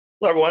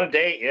Hello, everyone.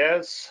 Today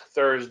is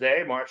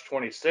Thursday, March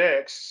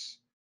 26,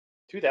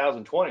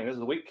 2020. This is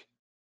the week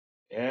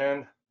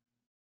in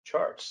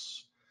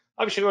charts.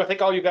 Obviously, I want to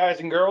thank all you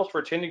guys and girls for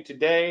attending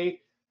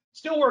today.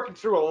 Still working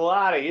through a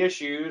lot of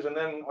issues. And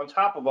then on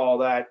top of all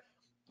that,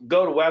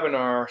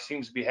 GoToWebinar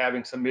seems to be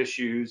having some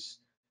issues,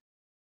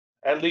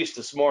 at least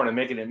this morning,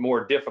 making it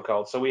more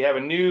difficult. So we have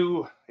a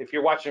new, if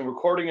you're watching a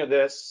recording of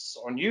this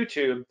on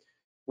YouTube,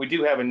 we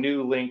do have a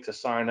new link to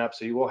sign up.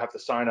 So you will have to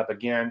sign up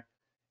again.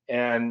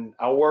 And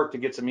I'll work to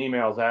get some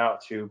emails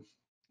out to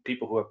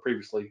people who have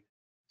previously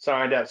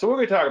signed up. So what are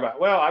we going to talk about?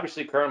 Well,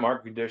 obviously current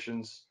market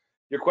conditions,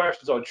 your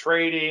questions on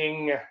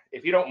trading.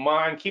 If you don't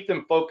mind, keep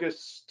them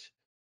focused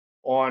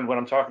on what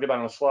I'm talking about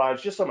on the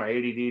slides, just so my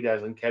ADD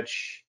doesn't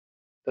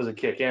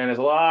kick in. There's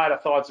a lot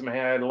of thoughts in my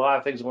head, a lot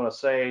of things I want to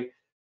say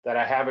that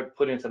I haven't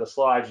put into the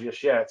slides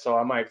just yet, so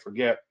I might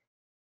forget.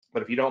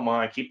 But if you don't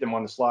mind, keep them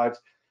on the slides.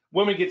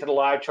 When we get to the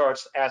live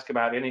charts, ask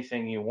about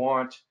anything you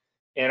want.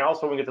 And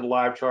also when we get to the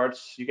live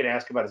charts, you can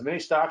ask about as many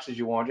stocks as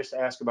you want. Just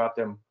ask about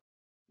them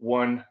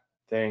one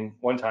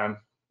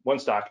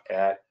stock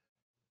at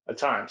a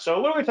time. So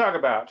what do we talk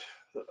about?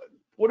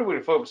 What are we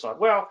to focus on?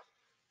 Well,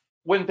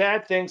 when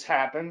bad things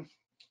happen,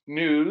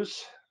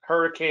 news,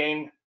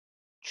 hurricane,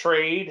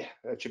 trade,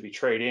 that should be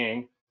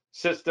trading,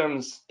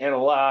 systems, and a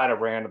lot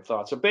of random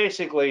thoughts. So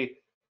basically,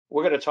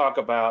 we're going to talk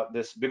about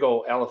this big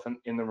old elephant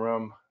in the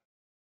room,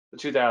 the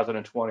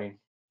 2020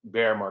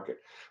 bear market.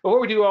 Before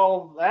we do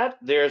all that,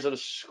 there's a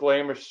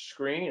disclaimer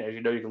screen. As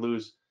you know, you can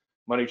lose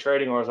money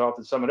trading, or as I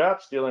often sum it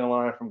up, stealing a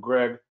line from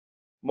Greg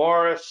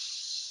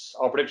Morris.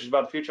 All predictions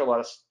about the future, a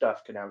lot of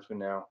stuff can happen between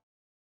now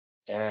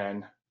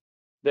and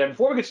then.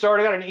 Before we get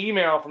started, I got an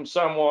email from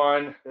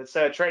someone that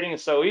said trading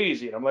is so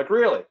easy. And I'm like,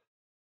 really?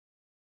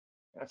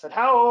 And I said,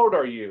 how old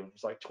are you?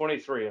 He's like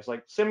 23. I was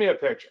like, send me a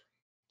picture.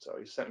 So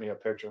he sent me a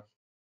picture.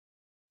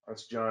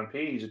 That's John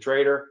P. He's a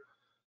trader,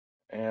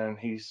 and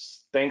he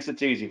thinks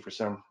it's easy for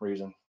some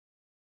reason.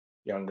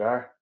 Young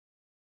guy.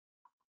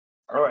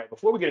 All right,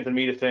 before we get into the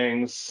meat of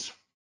things,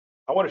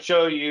 I want to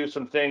show you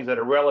some things that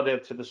are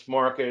relative to this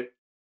market,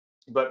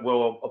 but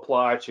will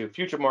apply to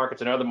future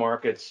markets and other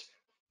markets,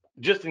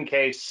 just in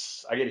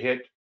case I get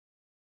hit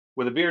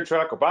with a beer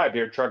truck, or by a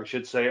beer truck, I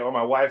should say, or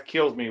my wife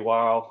kills me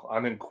while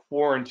I'm in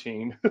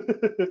quarantine.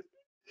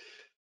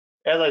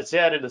 As I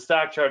said in the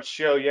Stock Charts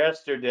show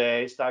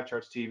yesterday, Stock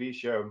Charts TV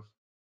show,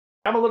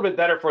 I'm a little bit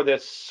better for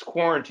this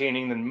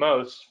quarantining than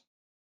most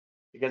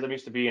because I'm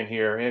used to being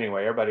here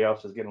anyway. Everybody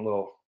else is getting a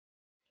little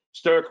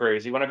stir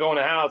crazy. When I go in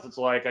the house, it's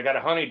like I got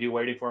a honeydew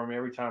waiting for me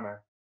every time I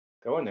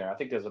go in there. I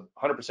think there's a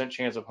 100%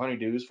 chance of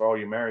honeydews for all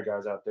you married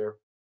guys out there.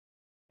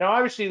 Now,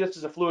 obviously, this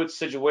is a fluid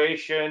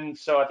situation,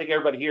 so I think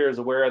everybody here is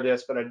aware of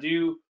this, but I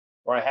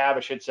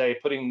should say,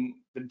 been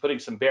putting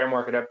some bear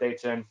market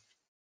updates in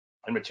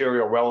and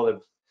material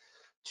relative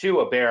to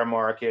a bear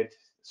market,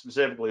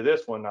 specifically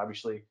this one,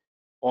 obviously,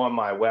 on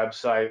my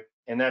website,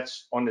 and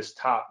that's on this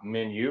top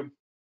menu,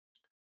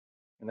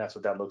 and that's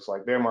what that looks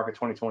like, bear market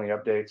 2020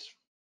 updates.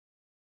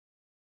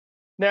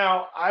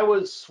 Now, I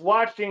was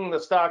watching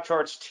the Stock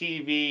Charts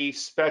TV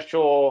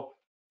special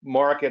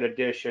market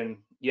edition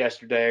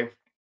yesterday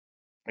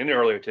and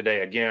earlier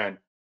today again.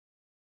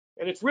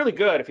 And it's really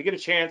good. If you get a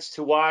chance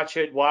to watch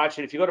it, watch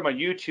it. If you go to my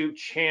YouTube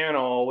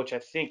channel, which I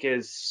think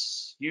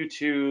is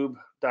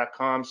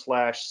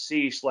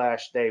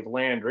youtube.com/c/Dave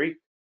Landry,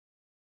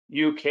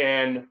 you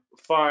can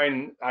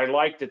find, I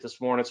liked it this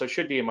morning, so it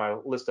should be in my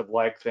list of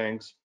like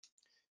things.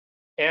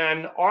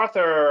 And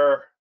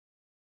Arthur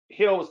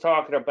Hill was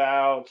talking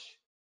about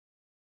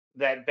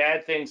that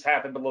bad things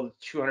happen below the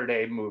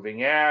 200-day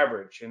moving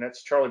average. And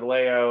that's Charlie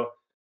Vallejo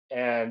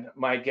and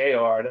Mike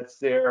Gayard. That's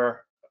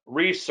their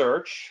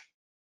research.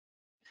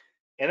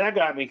 And that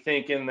got me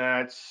thinking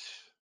that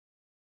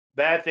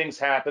bad things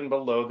happen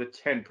below the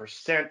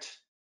 10%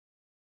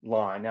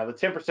 line. Now, the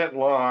 10%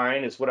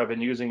 line is what I've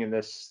been using in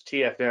this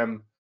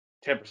TFM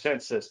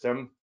 10%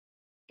 system.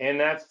 And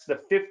that's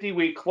the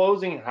 50-week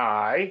closing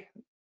high,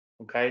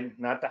 okay?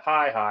 Not the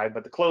high,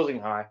 but the closing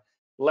high,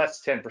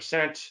 less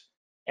 10%.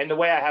 And the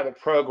way I have it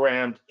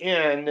programmed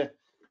in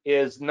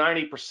is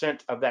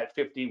 90% of that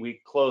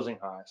 50-week closing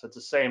high. So it's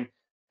the same,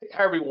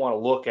 however you want to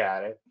look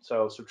at it.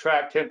 So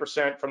subtract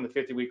 10% from the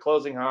 50-week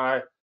closing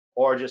high,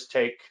 or just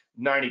take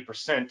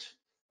 90%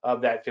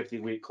 of that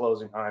 50-week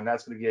closing high, and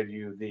that's going to give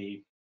you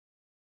the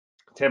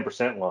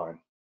 10% line.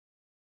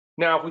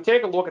 Now, if we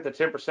take a look at the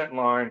 10%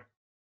 line,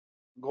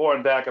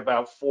 going back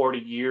about 40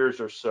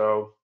 years or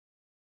so,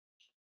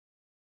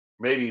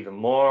 maybe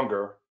even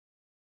longer,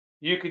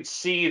 you could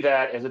see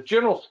that as a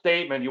general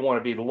statement, you want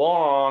to be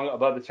long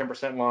above the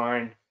 10%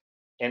 line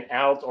and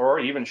out or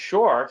even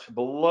short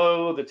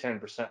below the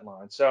 10%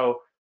 line.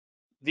 So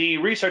the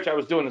research I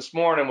was doing this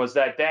morning was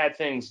that bad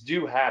things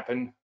do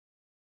happen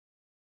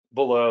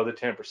below the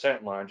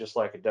 10% line, just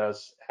like it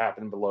does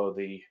happen below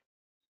the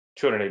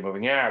 200-day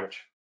moving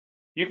average.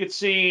 You could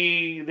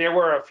see there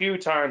were a few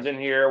times in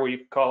here where you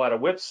could call that a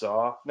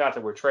whipsaw, not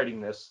that we're trading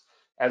this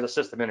as a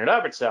system in and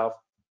of itself,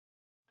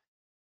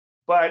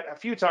 but a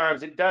few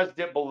times it does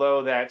dip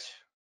below that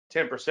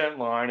 10%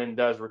 line and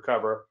does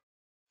recover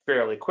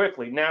fairly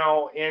quickly.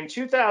 Now, in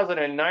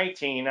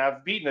 2019,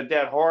 I've beaten a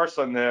dead horse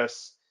on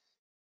this,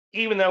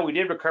 even though we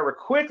did recover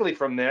quickly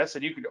from this,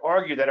 and you could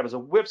argue that it was a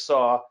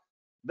whipsaw.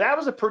 That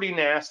was a pretty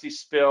nasty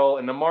spill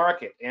in the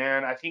market.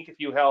 And I think if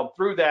you held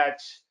through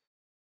that,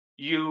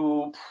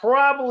 you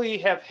probably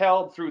have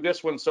held through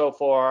this one so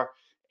far.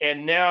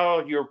 And now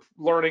you're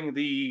learning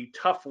the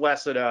tough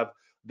lesson of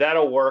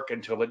that'll work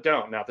until it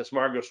don't. Now, if this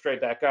market goes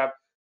straight back up,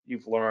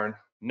 you've learned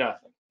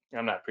nothing.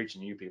 I'm not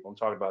preaching to you people. I'm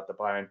talking about the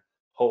buy and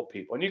hold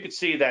people. And you can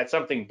see that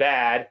something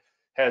bad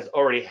has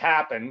already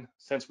happened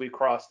since we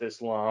crossed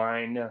this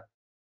line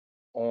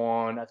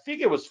on, I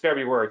think it was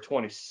February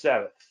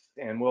 27th.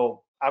 And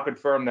I'll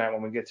confirm that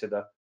when we get to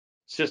the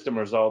system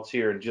results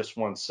here in just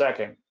 1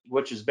 second,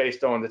 which is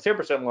based on the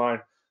 10% line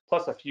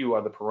plus a few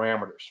other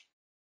parameters.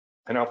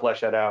 And I'll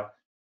flesh that out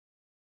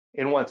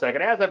in 1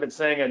 second. As I've been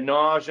saying ad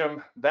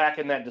nauseum, back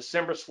in that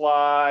December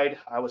slide,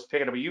 I was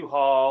picking up a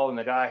U-Haul and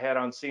the guy had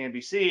on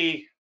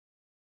CNBC.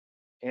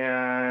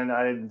 And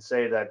I didn't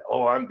say that,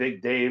 oh, I'm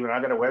Big Dave and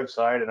I got a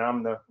website and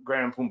I'm the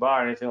Grand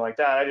Pumbaa or anything like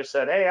that. I just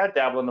said, hey, I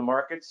dabble in the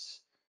markets.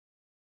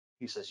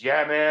 He says,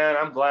 yeah, man,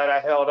 I'm glad I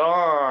held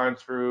on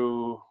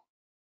through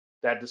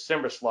that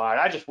December slide.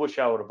 I just wish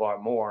I would have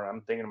bought more. And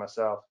I'm thinking to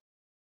myself,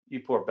 you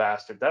poor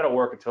bastard, that'll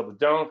work until the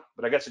don't.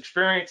 But I guess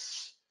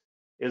experience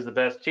is the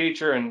best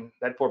teacher. And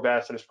that poor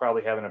bastard is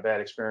probably having a bad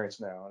experience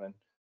now. And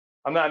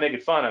I'm not making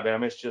fun of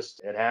him. It's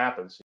just, it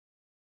happens.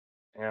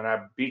 And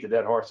I beat the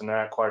dead horse on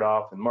that quite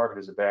often. Market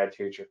is a bad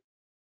teacher.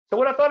 So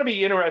what I thought it'd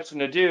be interesting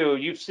to do,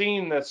 you've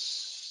seen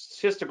this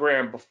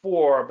histogram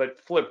before,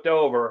 but flipped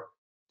over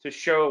to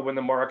show when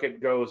the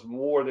market goes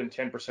more than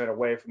 10%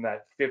 away from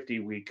that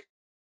 50-week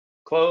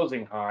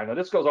closing high. Now,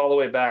 this goes all the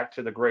way back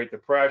to the Great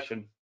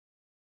Depression.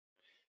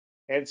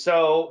 And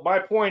so my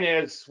point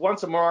is,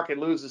 once a market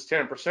loses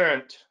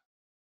 10%,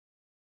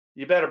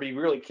 you better be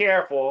really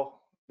careful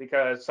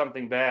because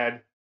something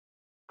bad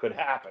could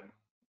happen.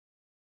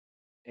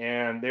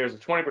 And there's a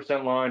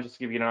 20% line, just to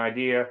give you an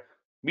idea.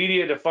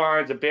 Media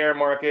defines a bear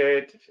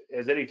market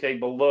as anything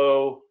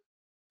below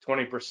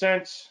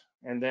 20%.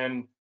 And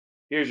then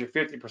here's your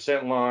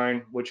 50%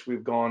 line, which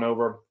we've gone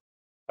over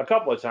a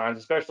couple of times,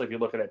 especially if you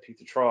look at that peak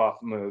to trough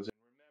moves. And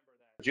remember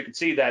that. But you can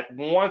see that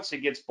once it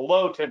gets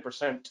below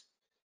 10%,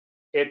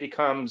 it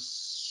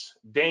becomes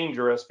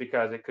dangerous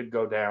because it could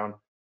go down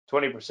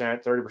 20%,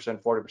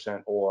 30%,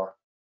 40%, or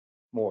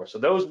more. So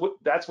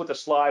that's what the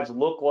slides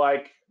look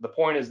like. The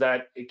point is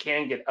that it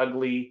can get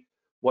ugly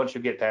once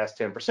you get past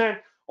 10%,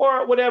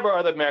 or whatever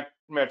other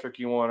metric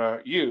you want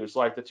to use.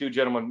 Like the two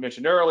gentlemen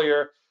mentioned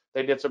earlier,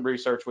 they did some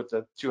research with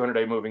the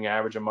 200-day moving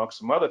average amongst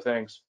some other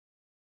things,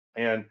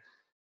 and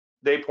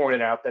they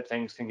pointed out that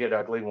things can get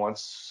ugly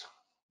once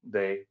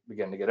they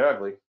begin to get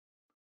ugly.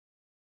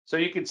 So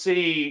you can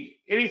see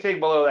anything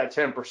below that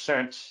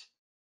 10%,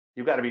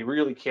 you've got to be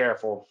really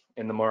careful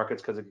in the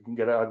markets because it can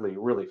get ugly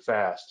really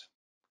fast.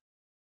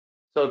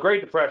 So the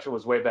Great Depression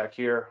was way back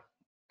here,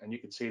 and you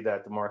can see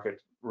that the market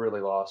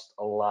really lost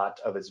a lot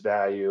of its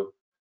value.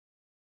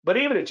 But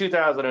even in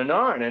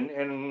 2009 and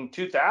in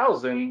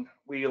 2000,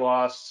 we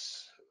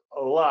lost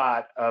a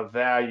lot of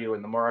value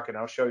in the market.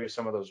 I'll show you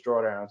some of those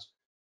drawdowns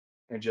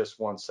in just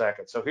 1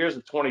 second. So here's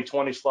the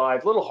 2020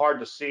 slide. A little hard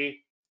to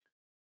see,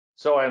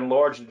 so I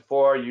enlarged it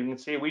for you. You can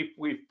see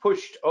we've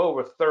pushed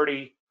over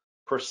 30%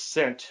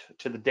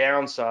 to the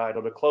downside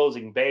of the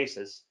closing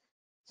basis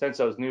since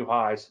those new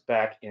highs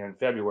back in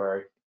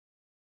February.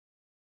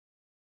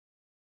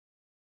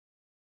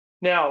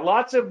 Now,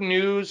 lots of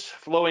news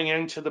flowing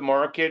into the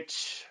market.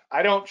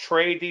 I don't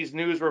trade these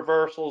news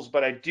reversals,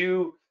 but I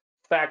do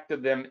factor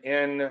them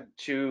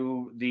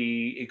into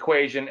the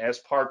equation as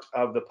part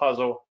of the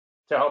puzzle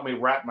to help me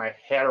wrap my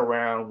head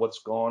around what's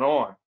going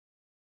on.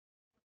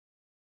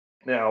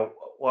 Now, a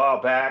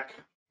while back,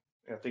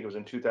 I think it was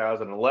in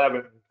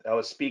 2011, I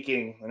was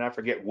speaking, and I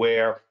forget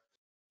where,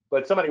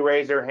 but somebody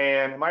raised their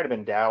hand. It might have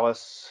been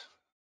Dallas,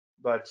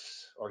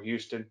 or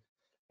Houston.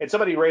 And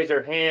somebody raised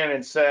their hand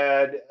and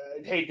said,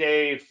 hey,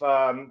 Dave,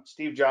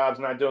 Steve Jobs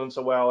not doing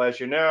so well, as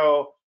you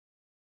know.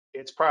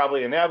 It's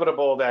probably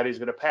inevitable that he's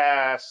going to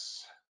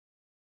pass.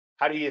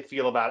 How do you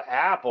feel about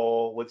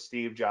Apple with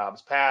Steve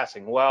Jobs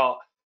passing? Well,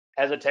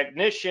 as a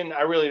technician,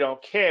 I really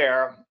don't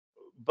care.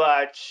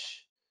 But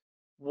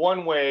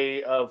one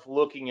way of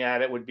looking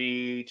at it would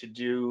be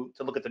to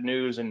look at the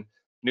news and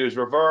news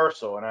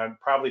reversal. And I'd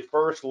probably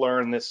first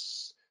learn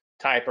this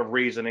type of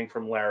reasoning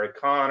from Larry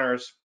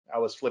Connors. I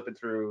was flipping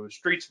through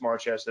Street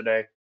Smarts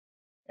yesterday,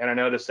 and I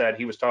noticed that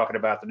he was talking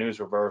about the news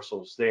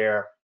reversals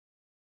there.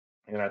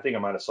 And I think I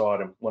might have saw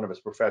it in one of his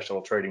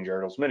professional trading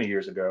journals many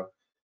years ago.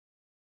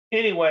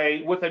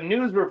 Anyway, with a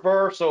news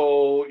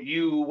reversal,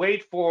 you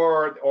wait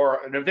for,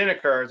 or an event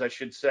occurs, I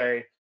should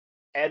say,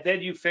 and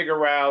then you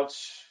figure out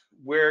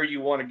where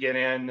you want to get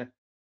in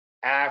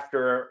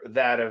after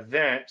that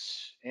event.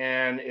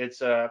 And it's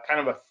a kind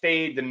of a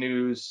fade the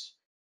news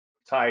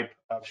type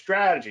of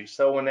strategy.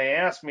 So when they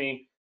asked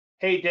me,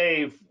 hey,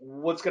 Dave,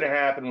 what's going to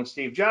happen when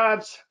Steve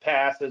Jobs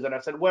passes? And I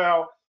said,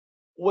 well,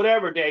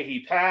 whatever day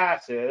he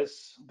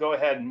passes, go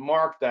ahead and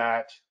mark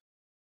that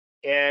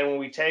And when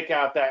we take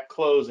out that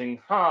closing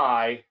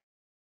high,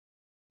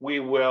 we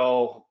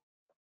will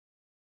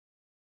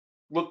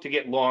look to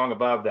get long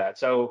above that.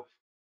 So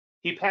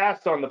he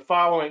passed on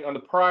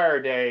the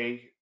prior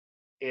day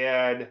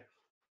and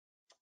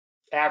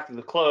after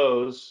the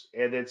close,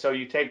 and then so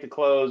you take the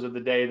close of the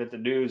day that the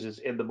news is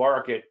in the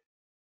market,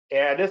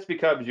 and this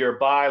becomes your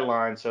buy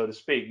line, so to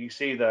speak. You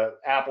see the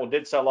Apple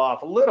did sell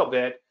off a little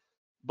bit,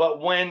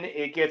 but when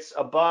it gets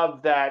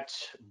above that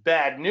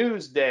bad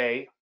news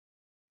day,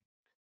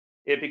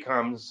 it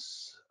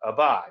becomes a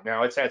buy.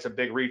 Now it's had some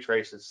big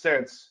retraces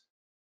since,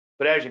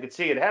 but as you can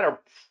see, it had a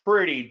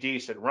pretty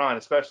decent run,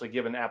 especially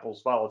given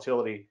Apple's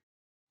volatility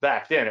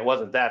back then. It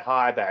wasn't that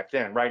high back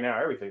then. Right now,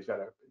 everything's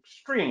got an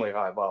extremely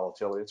high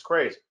volatility. It's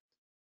crazy.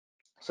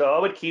 So I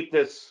would keep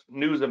this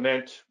news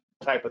event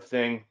type of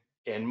thing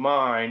in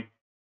mind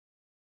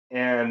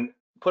and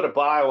put a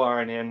buy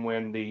line in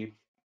when the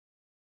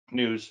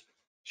news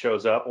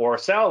shows up, or a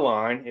sell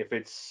line if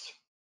it's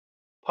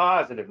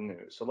positive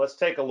news. So let's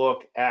take a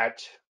look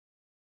at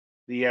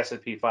the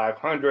S&P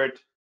 500.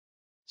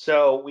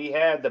 So we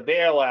had the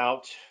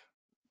bailout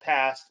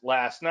passed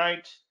last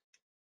night.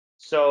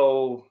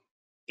 So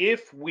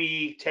if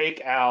we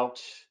take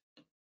out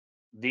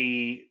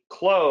the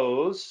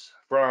close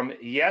from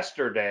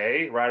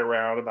yesterday, right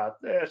around about,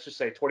 let's just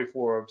say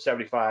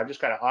 24.75, just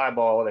kind of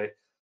eyeball it,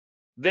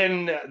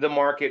 then the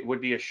market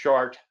would be a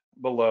short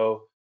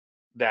below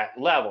that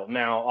level.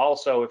 Now,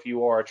 also, if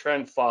you are a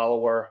trend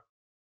follower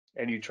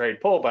and you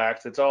trade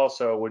pullbacks, it's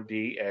also would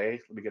be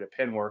let me get a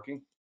pin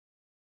working.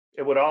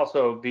 It would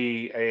also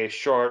be a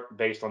short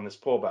based on this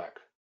pullback.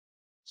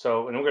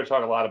 So, and we're going to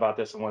talk a lot about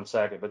this in 1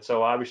 second, but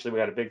so obviously we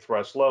had a big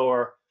thrust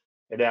lower,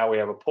 and now we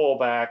have a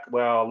pullback.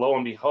 Well, lo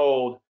and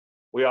behold,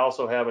 we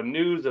also have a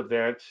news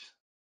event,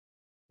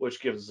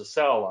 which gives us a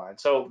sell line.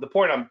 So the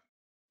point I'm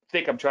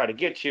trying to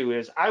get you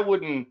is I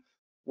wouldn't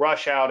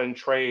rush out and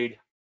trade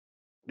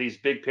these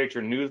big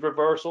picture news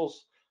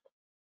reversals,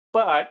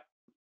 but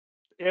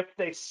if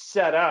they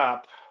set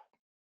up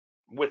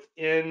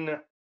within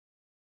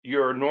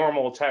your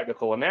normal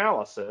technical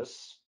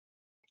analysis,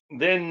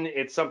 then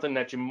it's something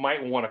that you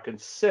might want to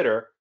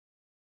consider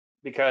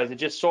because it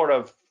just sort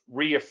of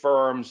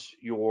reaffirms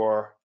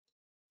your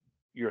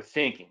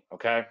thinking.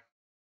 Okay.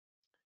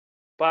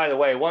 By the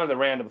way, one of the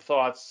random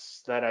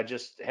thoughts that I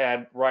just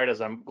had right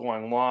as I'm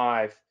going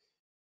live,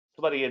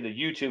 somebody in the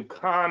YouTube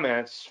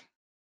comments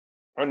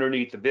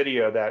underneath the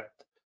video that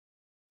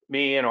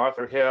me and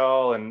Arthur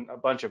Hill and a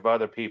bunch of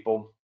other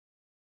people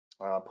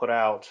put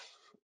out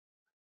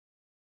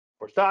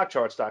for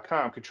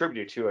stockcharts.com,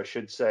 contributed to, I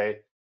should say,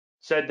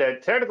 said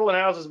that technical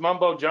analysis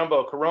mumbo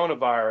jumbo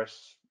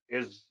coronavirus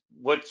is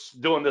what's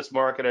doing this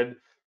market,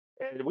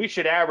 and we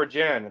should average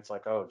in. It's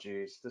like, oh,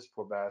 geez, this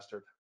poor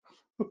bastard.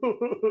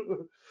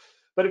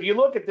 But if you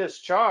look at this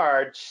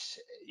chart,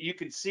 you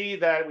can see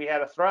that we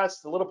had a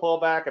thrust, a little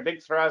pullback, a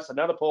big thrust,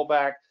 another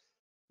pullback,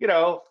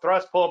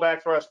 thrust,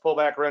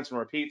 pullback, rinse and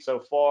repeat so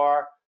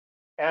far.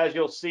 As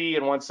you'll see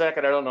in 1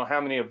 second, I don't know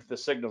how many of the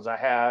signals I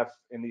have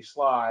in these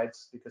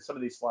slides because some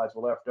of these slides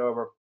were left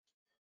over.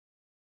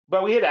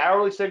 But we had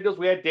hourly signals,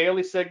 we had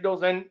daily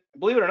signals, and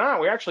believe it or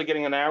not, we're actually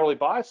getting an hourly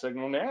buy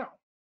signal now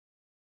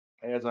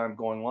as I'm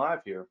going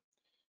live here.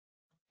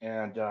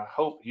 And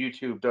hope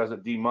YouTube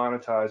doesn't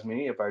demonetize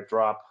me if I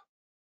drop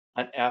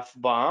an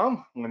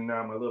F-bomb when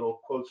my little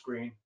quote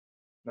screen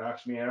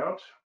knocks me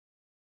out.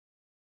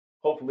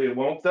 Hopefully it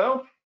won't,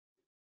 though.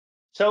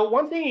 So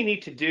one thing you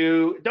need to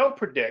do, don't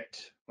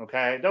predict,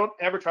 okay? Don't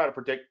ever try to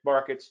predict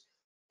markets.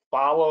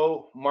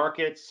 Follow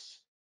markets.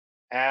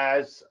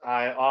 As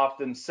I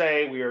often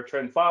say, we are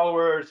trend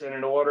followers, and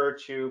in order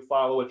to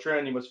follow a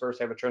trend, you must first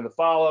have a trend to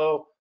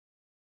follow.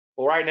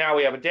 Well, right now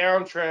we have a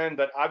downtrend,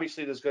 but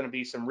obviously there's going to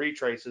be some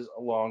retraces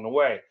along the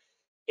way.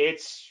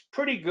 It's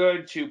pretty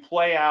good to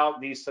play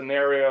out these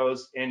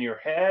scenarios in your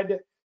head,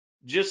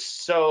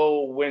 just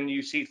so when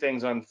you see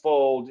things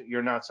unfold,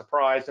 you're not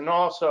surprised. And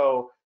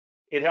also,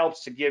 it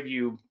helps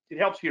you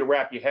to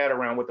wrap your head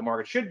around what the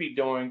market should be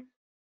doing.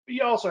 But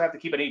you also have to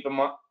keep an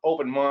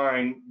open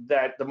mind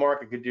that the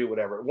market could do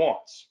whatever it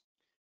wants.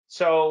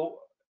 So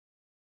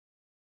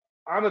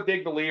I'm a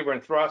big believer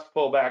in thrust,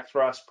 pullback.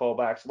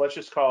 So let's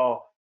just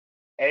call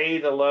A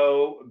the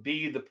low,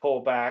 B the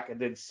pullback, and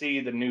then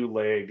C the new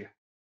leg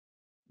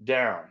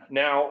down.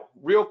 Now,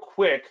 real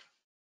quick,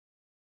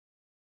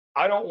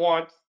 I don't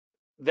want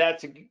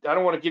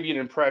to give you an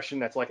impression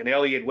that's like an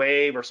Elliott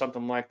wave or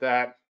something like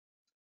that,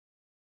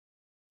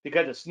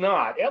 because it's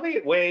not.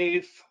 Elliott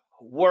wave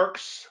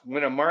works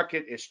when a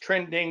market is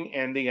trending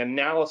and the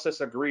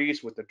analysis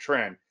agrees with the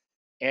trend.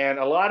 And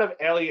a lot of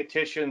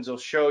Elliotticians will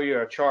show you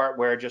a chart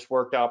where it just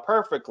worked out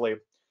perfectly.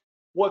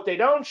 What they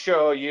don't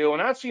show you,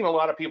 and I've seen a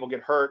lot of people get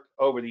hurt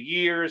over the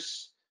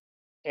years,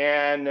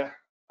 and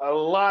a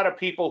lot of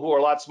people who are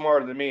a lot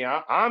smarter than me,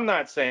 I'm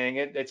not saying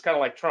it. It's kind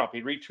of like Trump.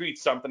 He retweets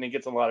something, he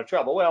gets in a lot of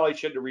trouble. Well, he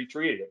shouldn't have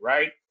retweeted it,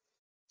 right?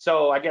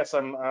 So I guess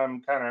I'm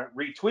kind of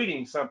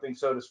retweeting something,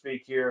 so to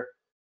speak, here.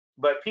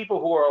 But people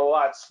who are a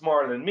lot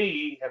smarter than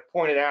me have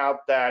pointed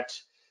out that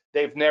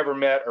they've never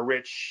met a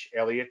rich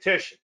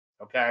Elliottician.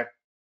 Okay,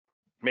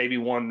 maybe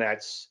one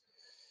that's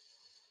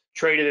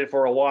traded it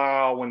for a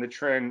while when the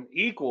trend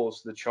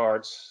equals the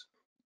charts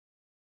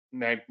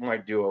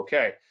might do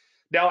okay.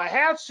 Now, I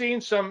have seen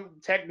some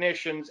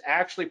technicians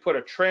actually put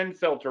a trend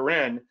filter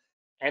in,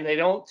 and they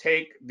don't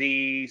take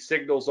the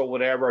signals or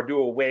whatever or do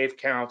a wave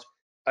count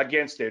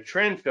against their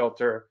trend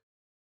filter.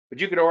 But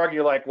you could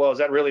argue like, well, is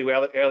that really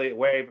Elliott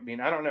wave? I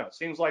mean, I don't know. It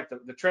seems like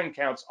the trend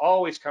counts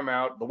always come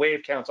out, the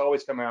wave counts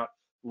always come out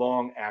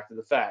long after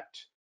the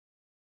fact.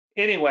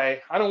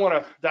 Anyway, I don't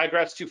want to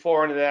digress too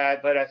far into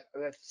that, but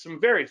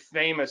some very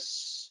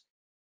famous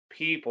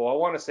people, I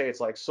want to say it's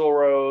like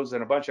Soros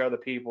and a bunch of other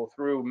people,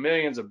 threw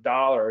millions of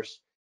dollars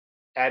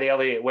at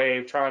Elliott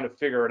Wave trying to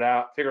figure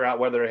out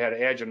whether it had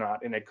an edge or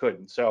not, and they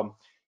couldn't. So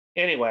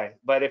anyway,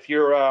 but if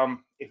you're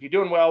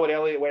doing well with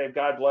Elliott Wave,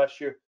 God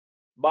bless you.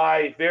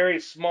 My very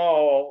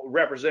small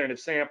representative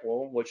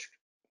sample, which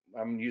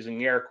I'm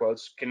using air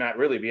quotes, cannot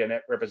really be a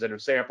net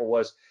representative sample,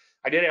 was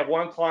I did have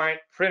one client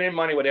print in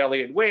money with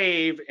Elliott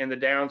Wave in the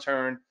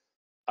downturn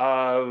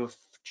of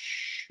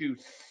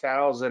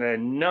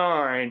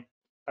 2009.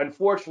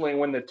 Unfortunately,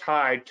 when the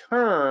tide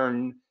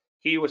turned,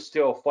 he was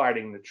still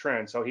fighting the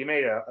trend. So he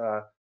made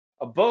a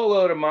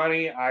boatload of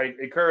money. I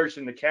encouraged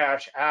him to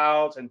cash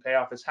out and pay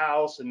off his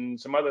house and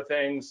some other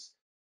things.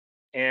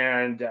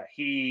 And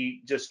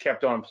he just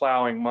kept on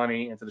plowing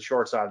money into the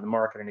short side of the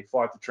market, and he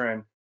fought the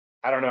trend.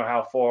 I don't know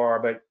how far,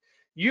 but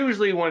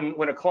usually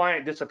when a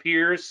client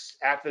disappears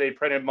after they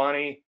printed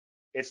money,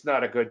 it's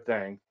not a good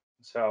thing.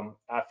 So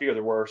I fear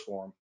the worst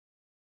for him.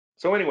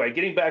 So anyway,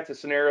 getting back to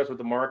scenarios with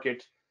the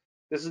market,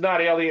 this is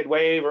not Elliott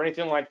wave or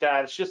anything like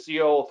that. It's just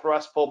the old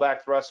thrust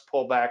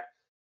pullback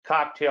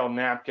cocktail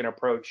napkin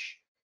approach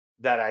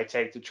that I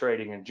take to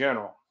trading in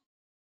general.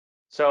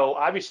 So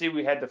obviously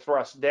we had the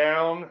thrust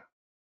down,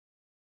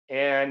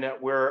 and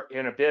we're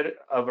in a bit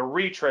of a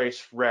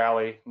retrace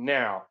rally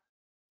now.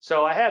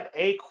 So I have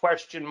a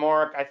question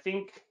mark. I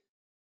think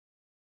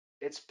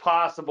it's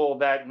possible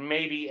that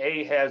maybe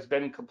A has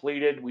been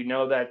completed. We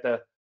know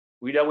that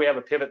we have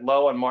a pivot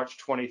low on March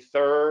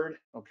 23rd,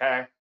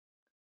 okay,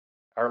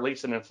 or at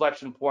least an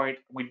inflection point.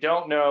 We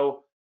don't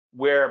know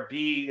where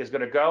B is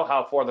going to go,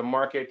 how far the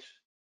market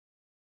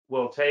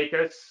will take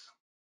us,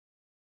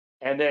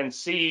 and then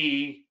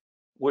C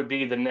would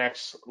be the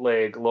next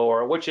leg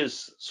lower, which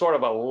is sort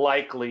of a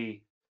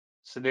likely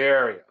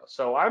scenario.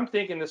 So I'm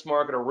thinking this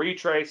market will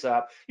retrace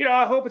up.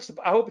 I hope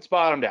it's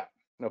bottomed out,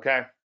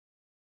 okay,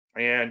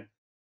 and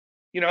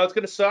it's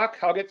going to suck.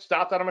 I'll get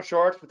stopped out of my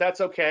shorts, but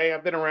that's okay.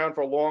 I've been around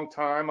for a long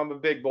time. I'm a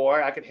big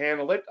boy. I can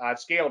handle it. I've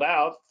scaled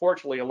out,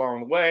 fortunately,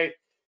 along the way,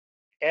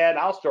 and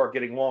I'll start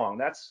getting long.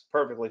 That's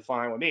perfectly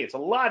fine with me. It's a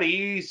lot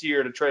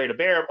easier to trade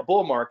a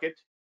bull market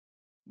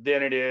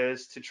than it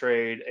is to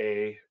trade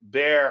a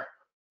bear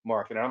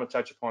market. And I'm going to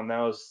touch upon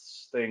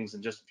those things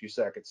in just a few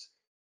seconds.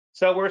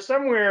 So we're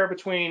somewhere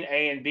between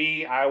A and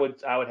B, I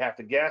would have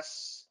to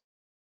guess,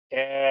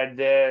 and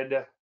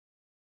then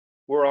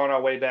we're on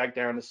our way back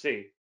down to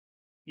C.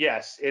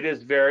 Yes,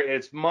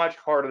 it's much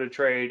harder to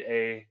trade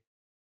a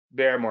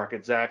bear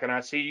market, Zach, and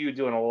I see you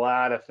doing a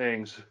lot of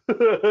things.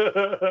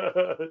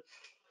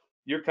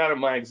 You're kind of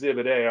my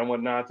exhibit A on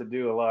what not to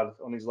do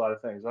on these lot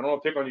of things. I don't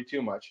want to pick on you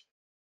too much.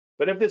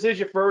 But if this is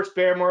your first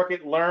bear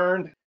market,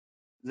 learn,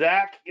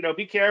 Zach,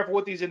 be careful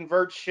with these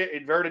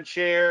inverted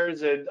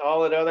shares and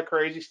all that other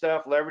crazy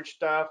stuff, leverage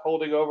stuff,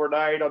 holding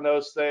overnight on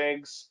those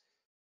things.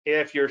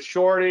 If you're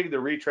shorting, the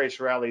retrace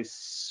rallies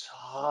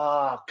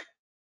suck,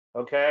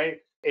 okay?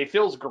 It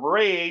feels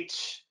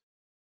great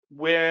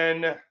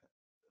when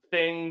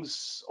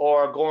things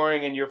are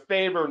going in your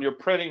favor and you're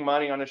printing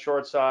money on the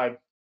short side,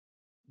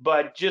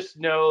 but just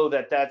know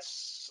that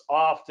that's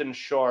often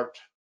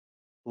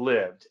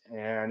short-lived,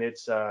 and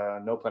it's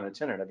no pun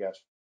intended, I guess.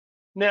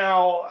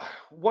 Now,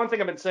 one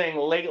thing I've been saying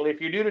lately,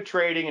 if you're new to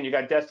trading and you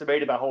got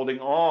decimated by holding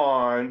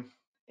on,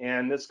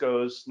 and this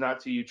goes not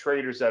to you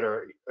traders that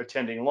are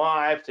attending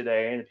live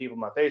today and the people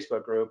in my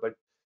Facebook group, but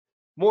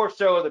more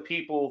so the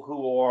people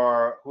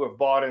who have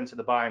bought into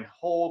the buy and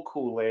hold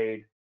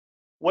Kool-Aid,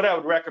 what I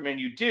would recommend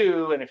you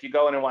do, and if you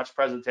go in and watch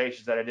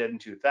presentations that I did in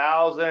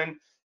 2000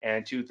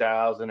 and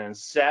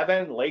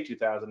 2007, late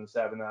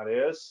 2007 that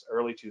is,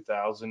 early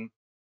 2000,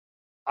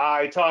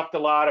 I talked a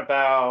lot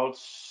about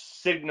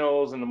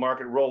signals and the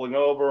market rolling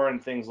over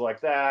and things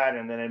like that.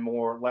 And then in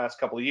more last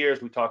couple of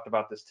years, we talked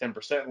about this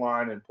 10%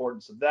 line, the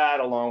importance of that,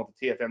 along with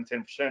the TFM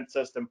 10%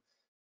 system.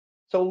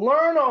 So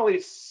learn all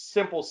these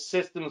simple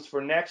systems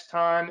for next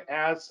time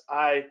as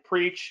I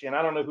preach. And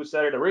I don't know who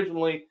said it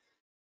originally,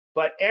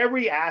 but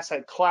every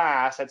asset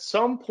class at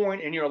some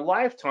point in your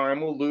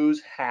lifetime will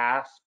lose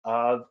half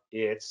of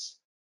its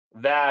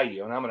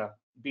value. And I'm going to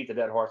beat the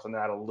dead horse on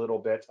that a little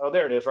bit. Oh,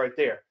 there it is right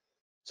there.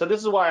 So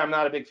this is why I'm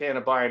not a big fan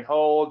of buy and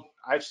hold.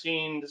 This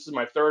is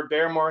my third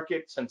bear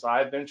market since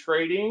I've been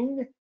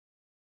trading,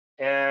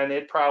 and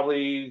it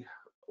probably,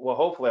 well,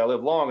 hopefully I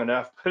live long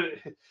enough, but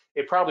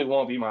it probably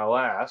won't be my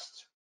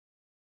last.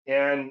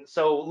 And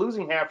so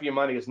losing half of your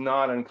money is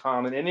not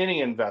uncommon in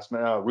any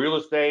investment, real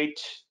estate,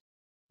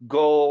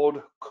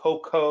 gold,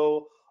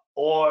 cocoa,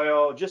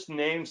 oil, just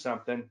name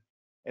something.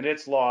 and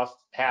it's lost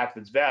half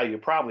its value,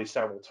 probably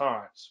several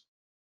times.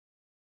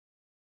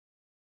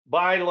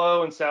 Buy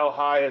low and sell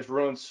high has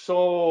ruined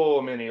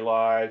so many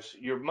lives.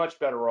 You're much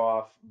better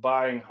off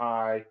buying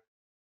high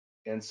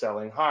and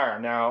selling higher.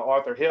 Now,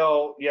 Arthur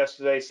Hill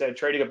yesterday said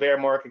trading a bear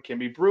market can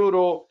be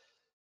brutal.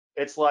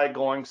 It's like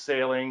going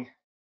sailing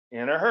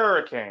in a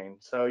hurricane.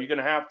 So you're going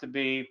to have to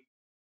be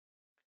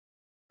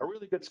a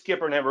really good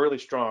skipper and have a really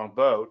strong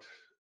boat.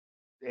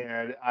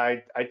 And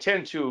I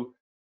tend to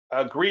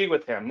agree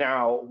with him.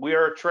 Now,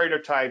 we're trader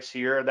types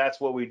here. That's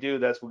what we do.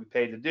 That's what we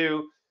pay to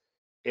do.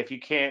 If you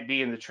can't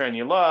be in the trend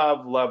you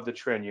love the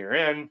trend you're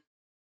in.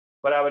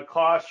 But I would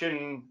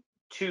caution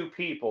two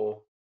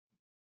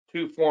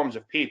forms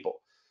of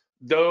people.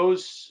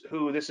 Those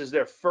who this is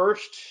their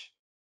first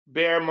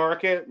bear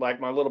market,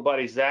 like my little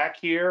buddy Zach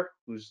here,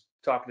 who's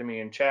talking to me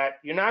in chat.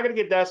 You're not going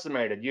to get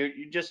decimated.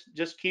 You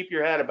just keep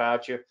your head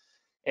about you,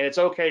 and it's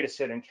okay to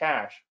sit in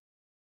cash.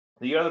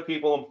 The other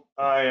people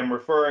I am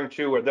referring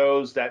to are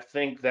those that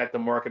think that the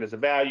market is a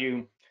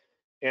value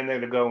and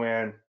they're to go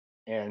in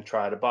and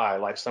try to buy.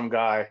 Like some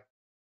guy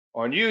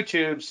on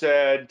YouTube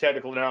said,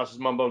 technical analysis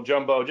mumbo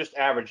jumbo, just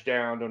average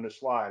down on the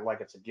slide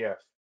like it's a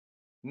gift.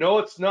 No,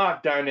 it's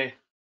not, Danny.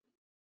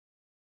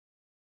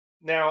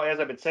 Now, as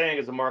I've been saying,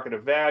 is a market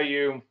of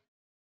value.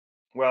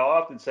 Well, I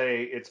often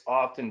say it's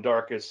often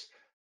darkest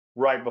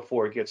right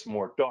before it gets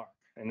more dark.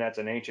 And that's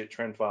an ancient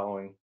trend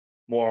following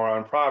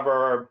moron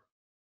proverb.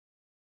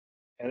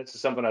 And this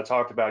is something I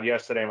talked about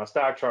yesterday on my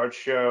stock chart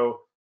show.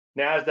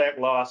 NASDAQ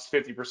lost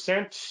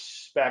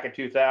 50% back in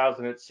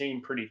 2000. It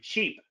seemed pretty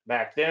cheap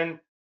back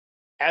then.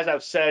 As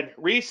I've said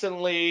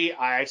recently,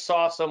 I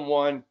saw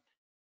someone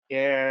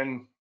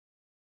in,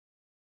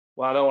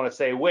 well, I don't want to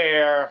say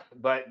where,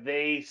 but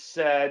they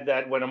said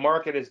that when a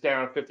market is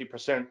down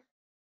 50%,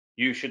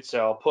 you should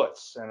sell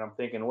puts. And I'm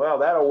thinking, well,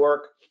 that'll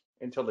work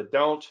until it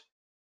don't.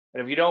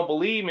 And if you don't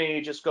believe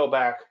me, just go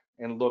back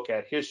and look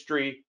at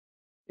history.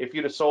 If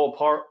you'd have sold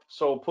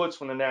puts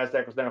when the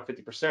NASDAQ was down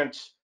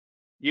 50%,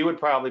 you would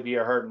probably be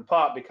a hurting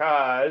pup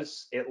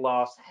because it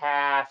lost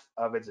half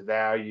of its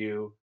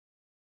value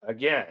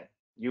again.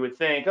 You would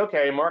think,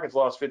 okay, market's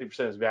lost 50%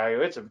 of its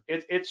value.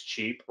 It's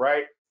cheap,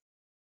 right?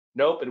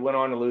 Nope, it went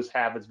on to lose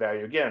half its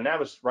value again. That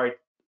was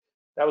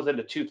in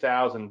the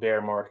 2000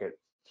 bear market,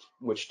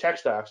 which tech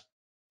stocks,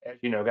 as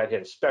you know, got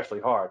hit especially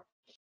hard.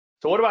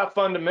 So what about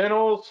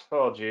fundamentals?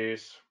 Oh,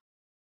 geez.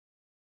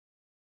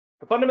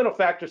 The fundamental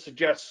factor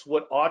suggests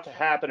what ought to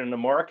happen in the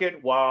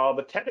market, while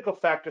the technical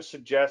factor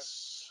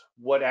suggests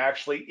what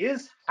actually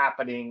is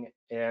happening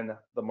in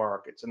the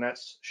markets. And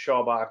that's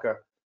Shawbaka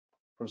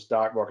from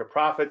Stock Market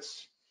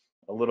Profits.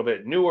 A little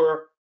bit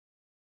newer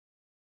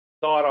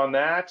thought on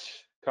that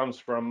comes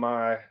from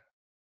my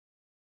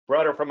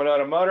brother from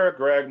another mother,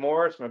 Greg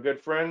Morris, my good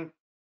friend.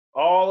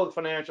 All of the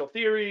financial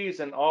theories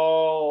and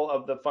all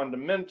of the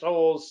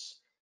fundamentals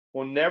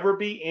will never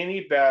be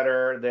any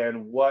better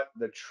than what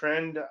the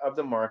trend of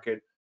the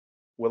market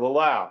will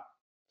allow.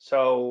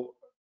 So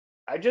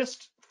I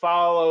just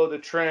follow the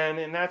trend,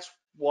 and that's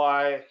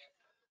why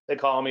they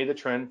call me the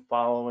trend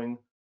following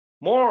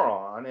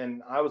moron.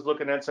 And I was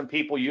looking at some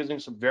people using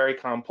some very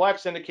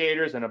complex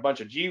indicators and a bunch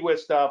of GWIT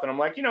stuff, and I'm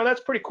like,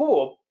 that's pretty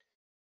cool.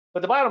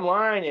 But the bottom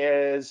line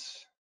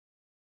is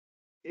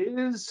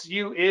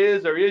you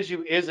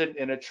isn't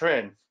in a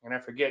trend. And I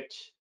forget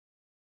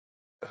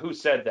who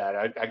said that.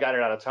 I got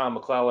it out of Tom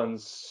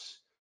McClellan's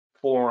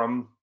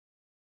forum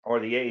or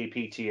the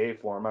AAPTA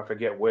forum. I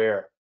forget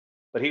where.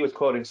 But he was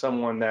quoting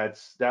someone that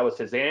was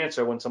his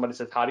answer when somebody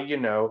says, how do you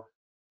know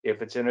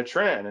if it's in a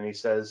trend? And he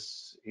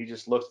says, he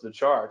just looks at the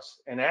charts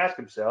and asks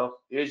himself,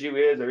 is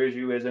or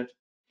isn't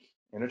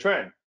in a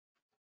trend?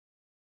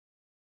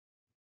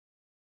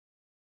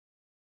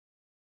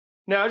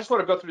 Now, I just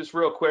want to go through this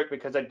real quick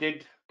because I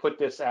did put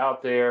this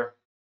out there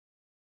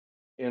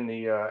in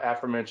the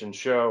aforementioned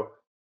show.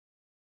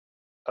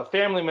 A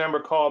family member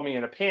called me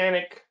in a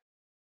panic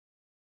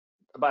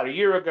about a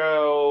year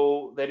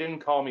ago. They didn't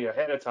call me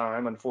ahead of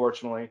time,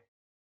 unfortunately,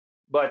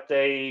 but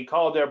they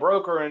called their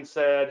broker and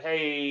said,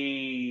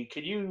 hey,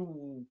 can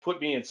you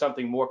put me in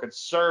something more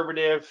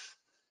conservative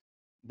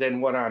than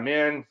what I'm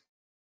in?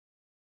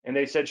 And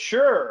they said,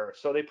 sure.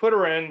 So they put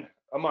her in,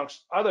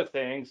 amongst other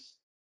things.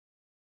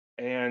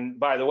 And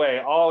by the way,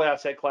 all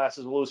asset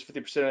classes will lose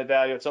 50% of the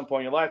value at some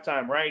point in your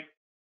lifetime, right?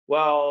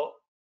 Well,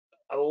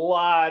 a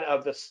lot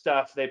of the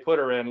stuff they put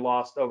her in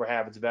lost over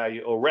half its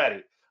value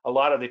already. A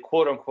lot of the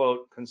quote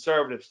unquote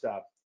conservative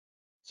stuff.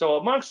 So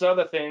amongst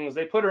other things,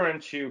 they put her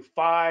into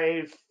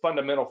 5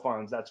 fundamental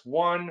funds. That's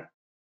 1,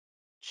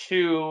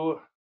 2,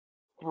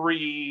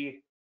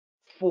 3,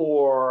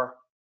 4,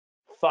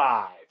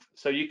 5.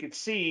 So you can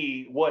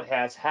see what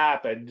has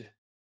happened.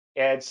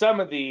 And some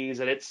of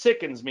these, and it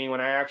sickens me when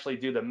I actually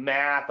do the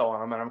math on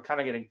them, and I'm kind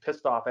of getting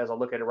pissed off as I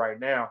look at it right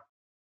now.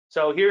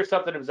 So here's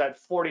something that was at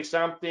 40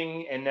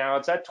 something, and now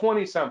it's at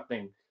 20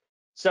 something.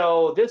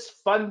 So this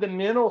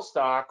fundamental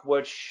stock,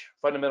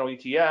 fundamental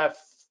ETF,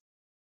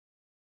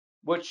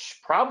 which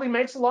probably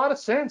makes a lot of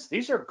sense.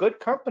 These are good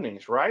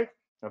companies, right?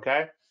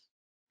 Okay.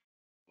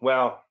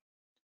 Well,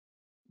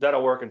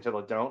 That'll work until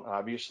it don't,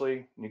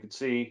 obviously. You can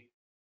see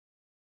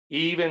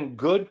even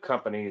good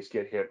companies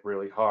get hit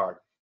really hard.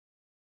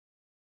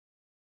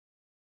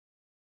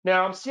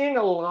 Now, I'm seeing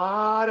a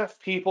lot of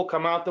people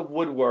come out the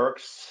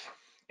woodworks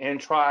and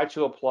try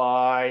to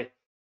apply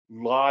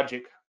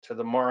logic to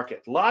the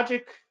market.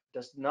 Logic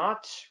does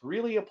not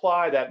really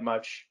apply that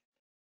much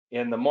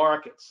in the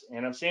markets.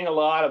 And I'm seeing a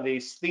lot of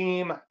these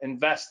theme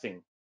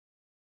investing.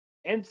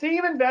 And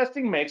theme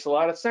investing makes a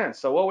lot of sense.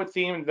 So, what would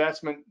theme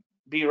investment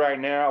be right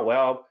now?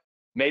 Well,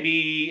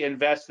 maybe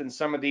invest in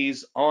some of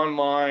these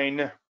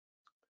online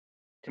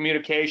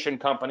communication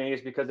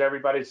companies because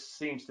everybody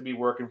seems to be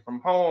working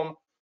from home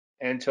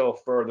until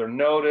further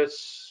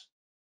notice,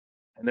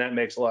 and that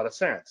makes a lot of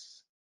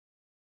sense.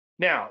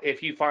 Now,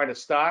 if you find a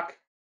stock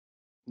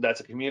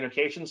that's a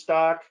communication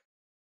stock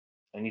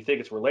and you think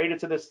it's related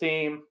to this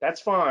theme,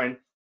 that's fine,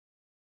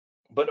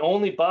 but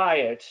only buy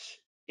it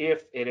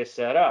if it is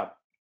set up.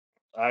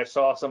 I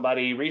saw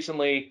somebody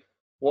recently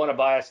want to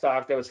buy a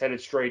stock that was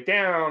headed straight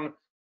down,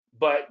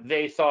 but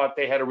they thought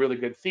they had a really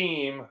good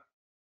theme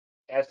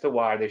as to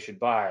why they should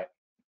buy it.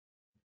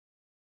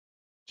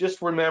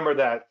 Just remember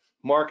that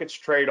markets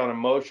trade on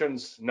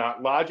emotions,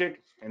 not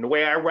logic. And the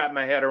way I wrap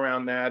my head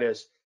around that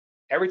is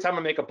every time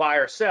I make a buy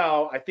or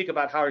sell, I think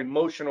about how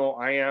emotional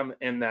I am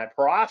in that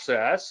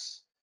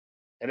process.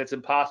 And it's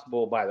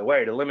impossible, by the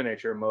way, to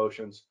eliminate your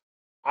emotions.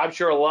 I'm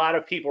sure a lot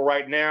of people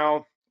right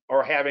now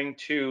are having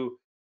to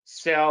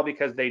sell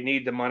because they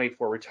need the money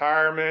for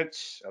retirement.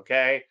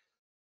 Okay.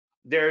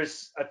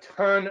 There's a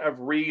ton of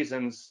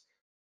reasons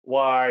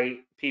why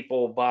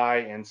people buy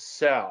and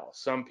sell.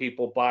 Some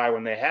people buy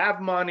when they have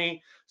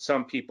money,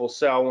 some people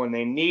sell when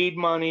they need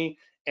money,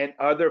 and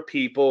other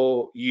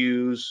people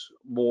use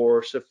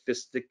more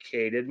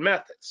sophisticated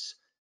methods.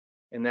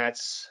 And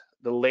that's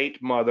the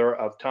late mother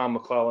of Tom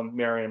McClellan,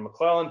 Marion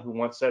McClellan, who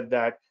once said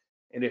that.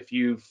 And if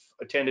you've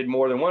attended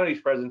more than one of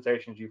these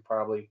presentations, you've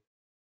probably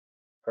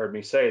heard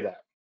me say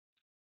that.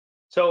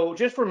 So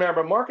just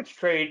remember, markets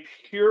trade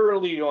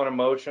purely on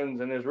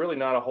emotions, and there's really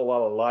not a whole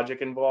lot of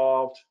logic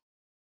involved.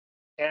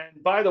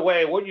 And by the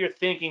way, what you're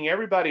thinking,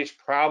 everybody's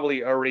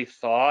probably already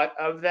thought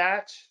of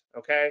that.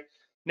 Okay.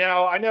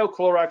 Now, I know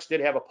Clorox did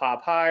have a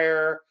pop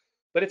higher,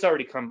 but it's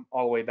already come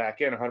all the way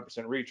back in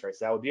 100% retrace.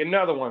 That would be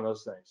another one of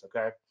those things.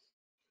 Okay.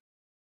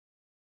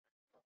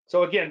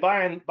 So again,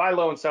 buy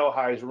low and sell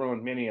highs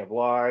ruin many of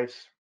lives.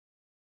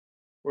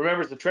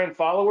 Remember, as a trend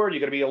follower, you're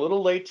going to be a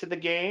little late to the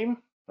game.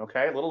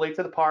 Okay. A little late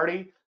to the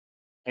party,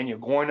 and you're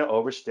going to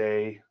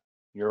overstay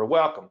your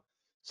welcome.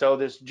 So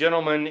this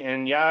gentleman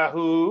in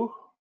YouTube,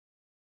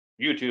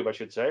 I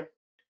should say,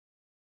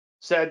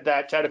 said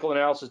that technical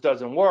analysis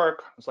doesn't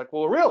work. It's like,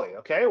 well, really?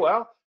 Okay,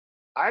 well,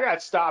 I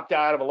got stopped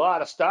out of a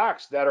lot of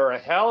stocks that are a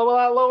hell of a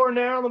lot lower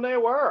now than they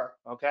were.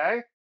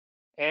 Okay.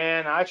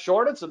 And I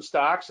shorted some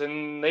stocks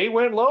and they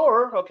went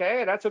lower.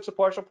 Okay. And I took some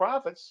partial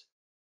profits.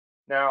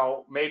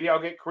 Now, maybe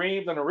I'll get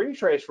creamed on a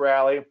retrace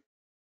rally,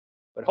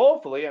 but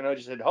hopefully, I know you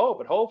just said hope,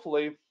 but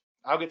hopefully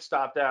I'll get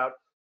stopped out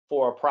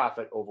for a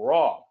profit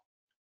overall.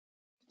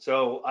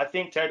 So I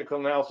think technical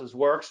analysis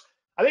works.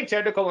 I think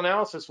technical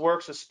analysis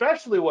works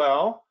especially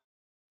well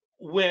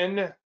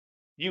when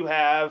you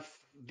have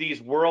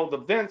these world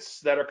events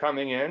that are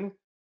coming in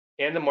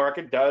and the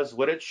market does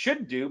what it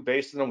should do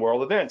based on the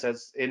world events.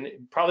 And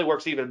it probably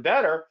works even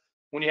better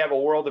when you have a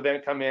world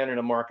event come in and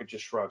the market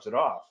just shrugs it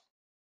off.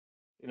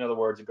 In other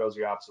words, it goes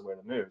the opposite way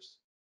of the news.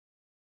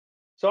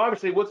 So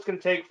obviously, what's going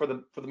to take for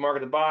the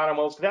market to bottom?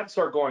 Well, it's going to have to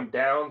start going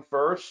down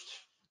first,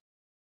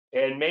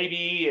 and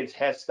maybe it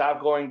has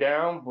stopped going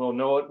down. We'll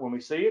know it when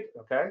we see it.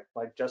 Okay,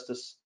 like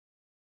Justice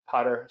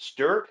Potter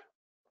Stewart.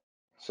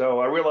 So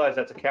I realize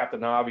that's a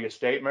Captain Obvious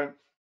statement,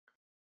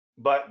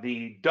 but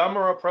the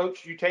dumber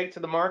approach you take to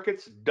the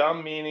markets,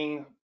 dumb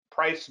meaning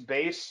price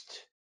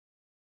based,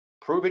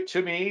 prove it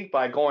to me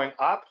by going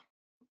up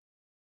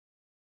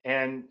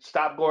and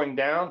stop going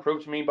down.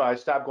 Prove to me by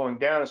stop going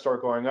down and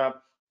start going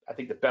up. I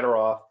think the better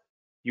off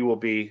you will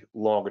be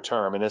longer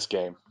term in this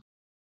game.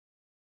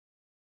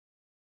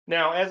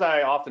 Now, as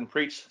I often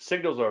preach,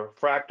 signals are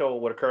fractal.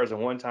 What occurs in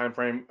one time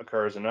frame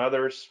occurs in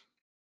others.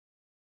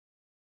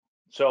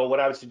 So what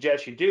I would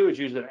suggest you do is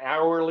use an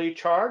hourly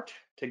chart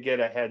to get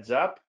a heads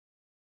up,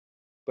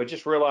 but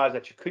just realize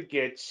that you could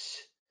get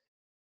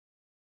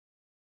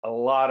a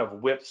lot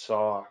of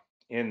whipsaw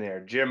in there.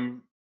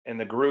 Jim and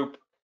the group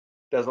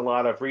does a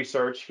lot of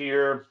research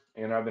here,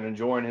 and I've been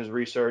enjoying his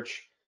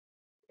research.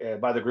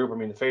 By the group, I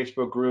mean the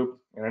Facebook group,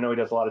 and I know he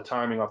does a lot of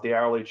timing off the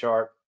hourly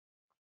chart.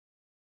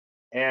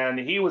 And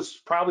he was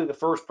probably the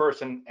first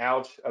person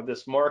out of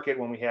this market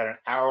when we had an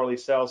hourly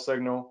sell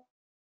signal.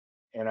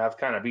 And I've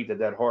kind of beat the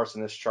dead horse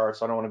in this chart,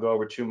 so I don't want to go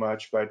over too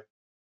much, but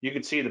you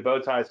can see the bow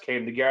ties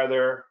came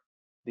together.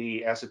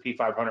 The S&P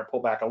 500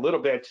 pulled back a little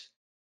bit.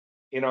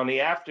 And on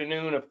the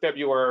afternoon of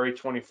February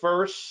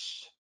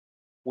 21st,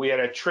 we had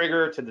a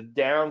trigger to the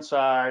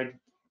downside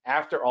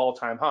after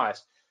all-time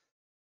highs.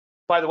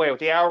 By the way, with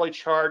the hourly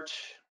chart,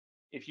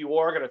 if you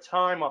are going to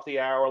time off the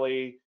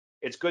hourly,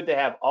 it's good to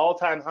have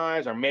all-time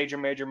highs or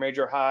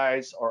major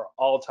highs or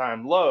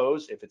all-time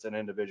lows if it's an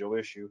individual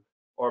issue,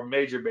 or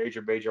major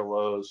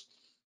lows.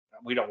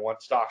 We don't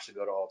want stocks to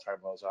go to all-time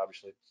lows,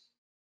 obviously.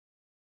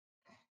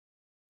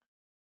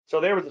 So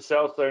there was the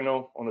sell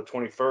signal on the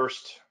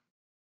 21st.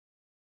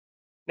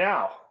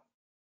 Now,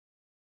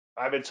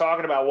 I've been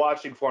talking about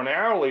watching for an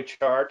hourly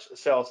chart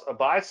sells a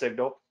buy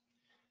signal.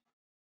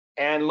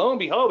 And lo and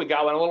behold, we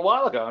got one a little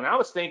while ago. And I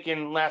was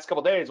thinking last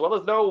couple of days, well,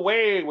 there's no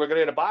way we're going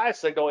to get a buy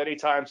signal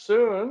anytime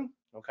soon.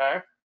 Okay.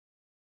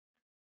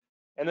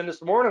 And then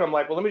this morning, I'm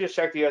like, well, let me just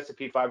check the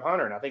S&P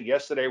 500. And I think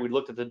yesterday we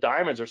looked at the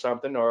diamonds or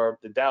something, or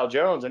the Dow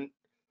Jones, and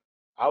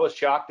I was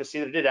shocked to see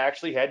that it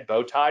actually had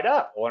bow tied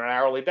up on an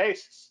hourly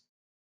basis.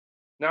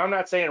 Now, I'm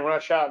not saying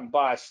rush out and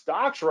buy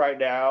stocks right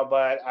now,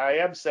 but I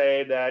am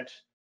saying that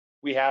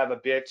we have a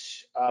bit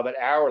of an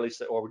hourly,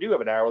 or we do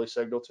have an hourly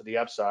signal to the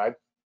upside,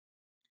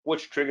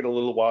 which triggered a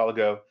little while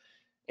ago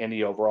in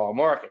the overall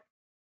market.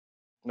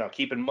 Now,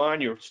 keep in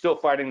mind, you're still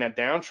fighting that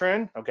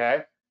downtrend,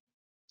 okay?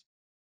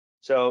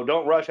 So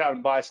don't rush out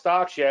and buy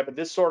stocks yet, but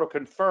this sort of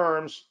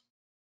confirms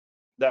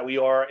that we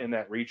are in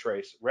that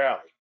retrace rally,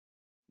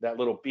 that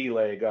little B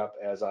leg up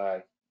as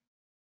I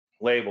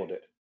labeled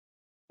it.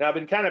 Now, I've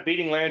been kind of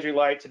beating Landry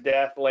Light to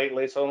death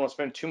lately, so I don't want to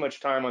spend too much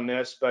time on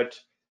this, but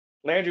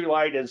Landry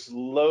Light is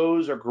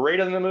lows are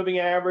greater than the moving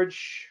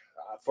average.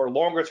 For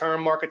longer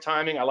term market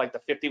timing, I like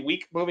the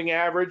 50-week moving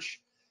average,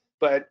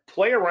 but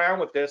play around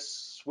with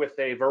this with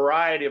a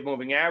variety of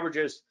moving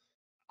averages.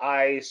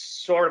 I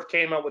sort of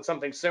came up with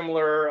something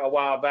similar a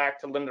while back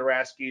to Linda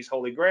Raskey's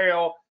Holy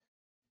Grail,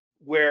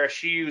 where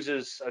she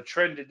uses a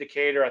trend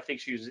indicator. I think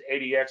she uses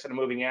ADX and a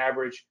moving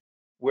average,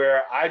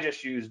 where I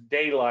just use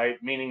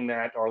daylight, meaning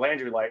that, or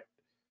Landry Light,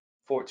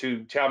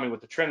 to tell me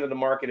what the trend of the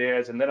market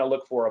is, and then I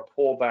look for a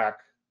pullback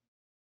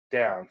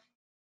down.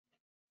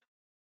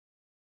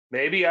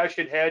 Maybe I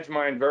should hedge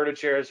my inverted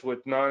shares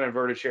with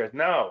non-inverted shares.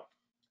 No,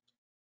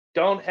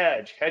 don't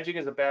hedge. Hedging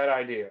is a bad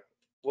idea.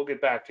 We'll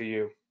get back to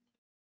you.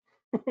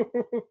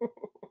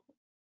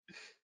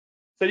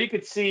 So you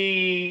could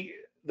see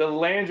the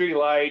Landry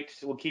Light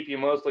will keep you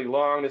mostly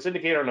long. This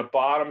indicator on the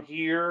bottom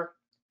here,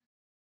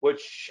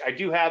 which I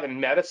do have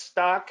in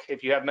Metastock.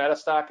 If you have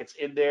Metastock, it's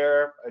in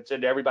there. It's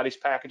in everybody's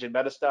package in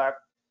Metastock.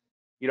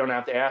 You don't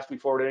have to ask me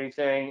for it or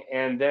anything.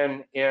 And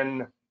then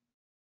in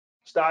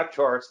stock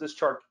charts, this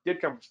chart did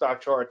come from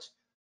stock charts,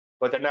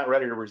 but they're not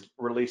ready to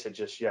release it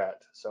just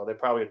yet. So they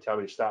probably would tell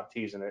me to stop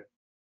teasing it.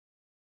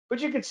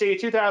 But you can see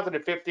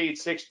 2015,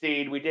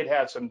 16, we did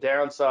have some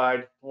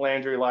downside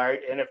Landry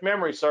Light. And if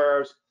memory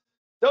serves,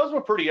 those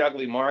were pretty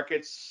ugly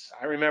markets.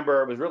 I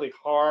remember it was really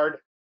hard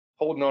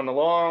holding on the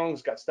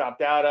longs, got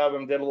stopped out of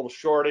them, did a little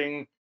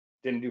shorting,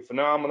 didn't do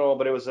phenomenal,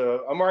 but it was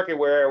a market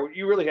where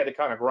you really had to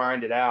kind of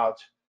grind it out.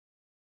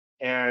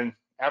 And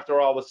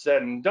after all was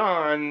said and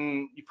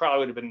done, you probably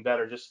would have been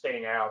better just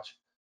staying out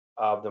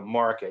of the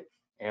market.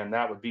 And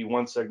that would be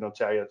one signal to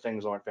tell you that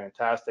things aren't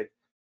fantastic.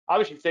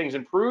 Obviously, things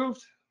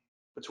improved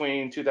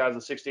between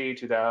 2016,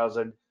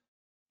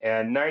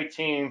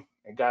 2019.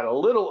 It got a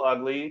little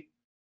ugly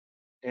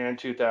in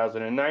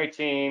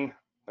 2019,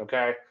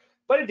 okay?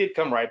 But it did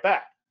come right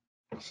back.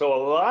 So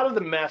a lot of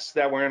the mess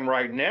that we're in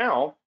right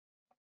now,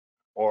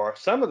 or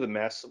some of the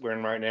mess we're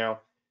in right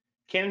now,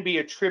 can be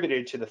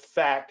attributed to the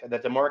fact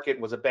that the market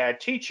was a bad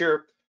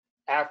teacher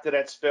after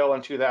that spell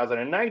in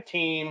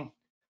 2019.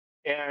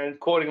 And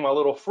quoting my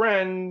little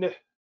friend,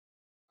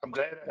 I'm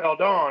glad I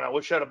held on. I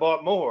wish I'd have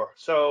bought more.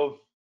 So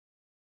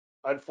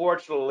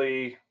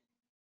unfortunately,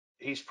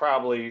 he's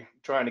probably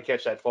trying to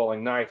catch that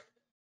falling knife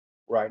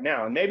right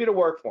now. And maybe it'll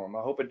work for him.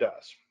 I hope it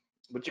does.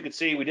 But you can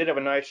see we did have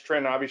a nice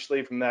trend,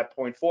 obviously, from that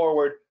point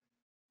forward.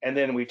 And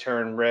then we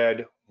turn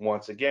red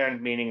once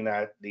again, meaning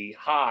that the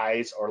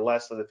highs are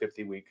less than the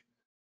 50-week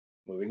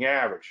moving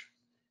average.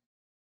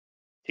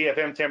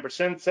 TFM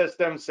 10%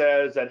 system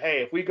says that,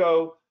 hey, if we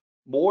go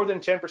more than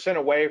 10%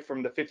 away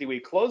from the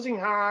 50-week closing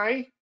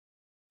high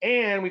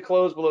and we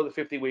close below the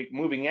 50-week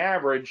moving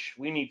average,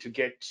 we need to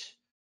get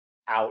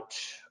out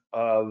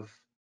of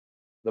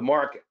the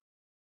market.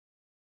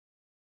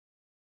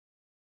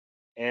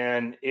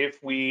 And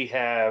if we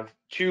have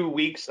 2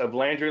 weeks of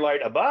Landry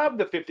Light above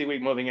the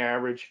 50-week moving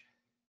average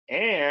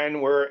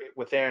and we're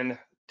within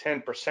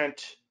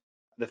 10%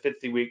 the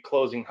 50-week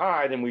closing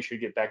high, then we should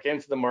get back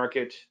into the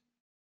market.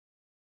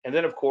 And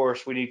then, of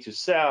course, we need to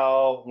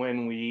sell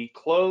when we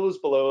close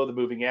below the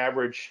moving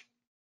average,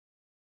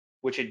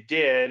 which it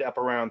did up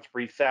around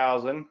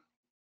 3,000.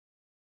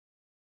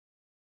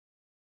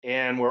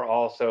 And we're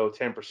also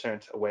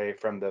 10% away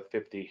from the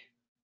 50-week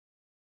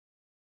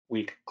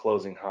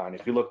closing high. And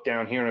if you look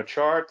down here in a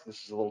chart,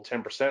 this is a little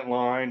 10%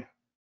 line.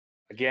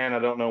 Again, I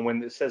don't know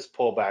when it says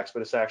pullbacks,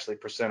 but it's actually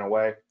percent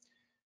away.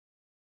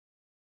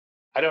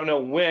 I don't know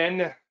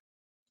when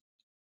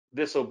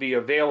this will be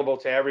available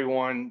to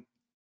everyone,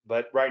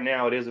 but right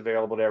now it is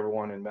available to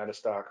everyone in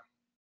Metastock.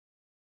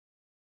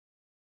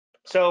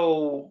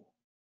 So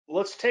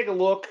let's take a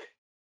look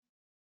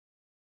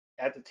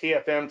at the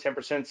TFM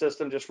 10%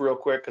 system just real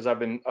quick, because I've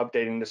been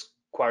updating this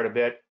quite a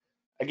bit.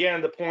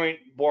 Again, the point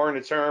borrowing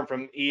the term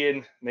from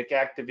Ian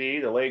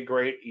McActivey, the late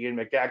great Ian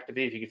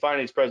McActivey. If you can find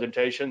these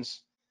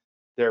presentations,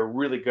 they're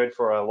really good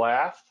for a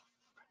laugh.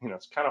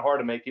 It's kind of hard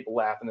to make people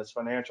laugh in this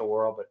financial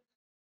world, but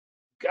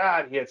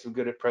God, he had some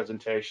good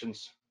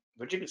presentations.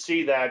 But you can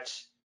see that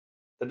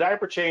the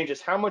diaper change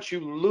is how much you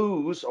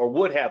lose or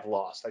would have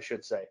lost, I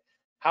should say.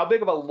 How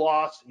big of a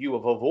loss you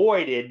have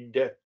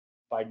avoided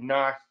by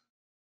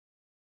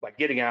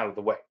getting out of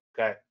the way.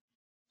 Okay.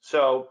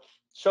 So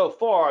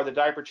far, the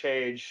diaper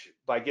change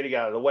by getting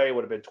out of the way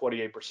would have been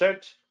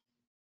 28%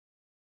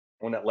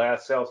 on that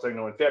last sell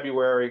signal in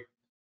February.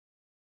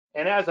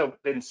 And as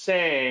I've been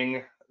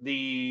saying,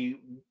 the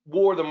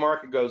more the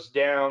market goes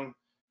down,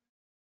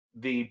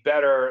 the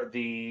better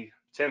the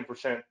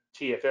 10%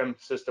 TFM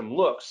system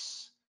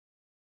looks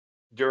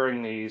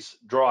during these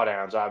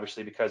drawdowns,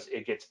 obviously, because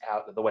it gets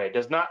out of the way. It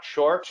does not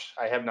short.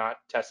 I have not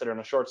tested it on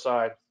the short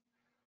side.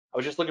 I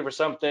was just looking for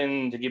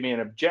something to give me an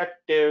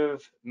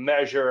objective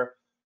measure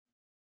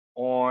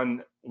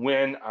on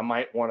when I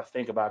might want to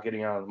think about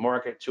getting out of the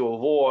market to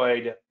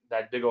avoid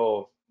that big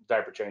old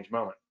diaper change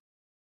moment.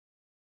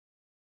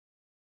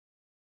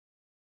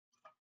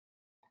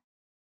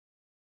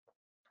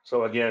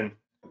 So again,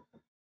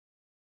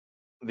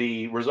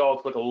 the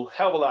results look a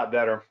hell of a lot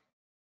better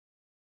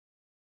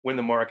when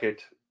the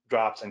market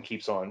drops and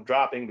keeps on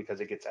dropping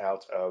because it gets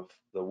out of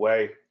the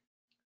way.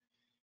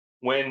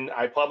 When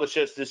I publish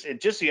this,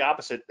 just the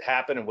opposite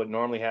happened of what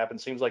normally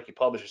happens. Seems like you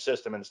publish a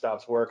system and it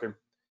stops working.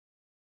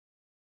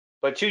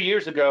 But 2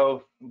 years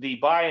ago, the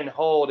buy and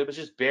hold, it was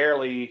just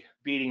barely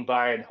beating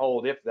buy and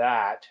hold, if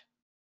that.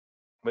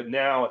 But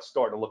now it's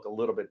starting to look a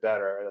little bit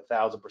better at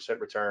 1,000%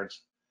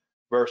 returns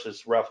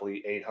versus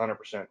roughly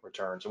 800%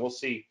 returns. And we'll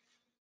see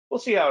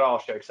how it all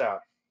shakes out.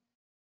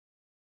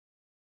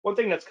 One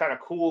thing that's kind of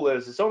cool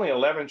is it's only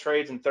 11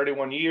 trades in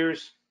 31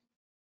 years.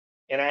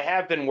 And I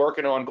have been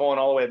working on going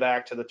all the way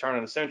back to the turn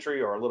of the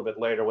century or a little bit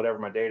later, whatever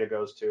my data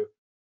goes to.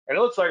 And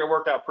it looks like it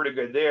worked out pretty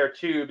good there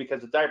too,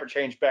 because the diaper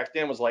change back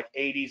then was like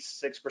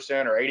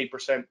 86% or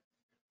 80%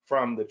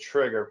 from the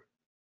trigger.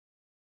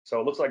 So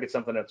it looks like it's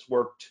something that's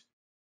worked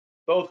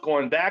both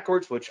going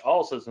backwards, which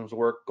all systems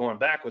work going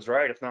backwards,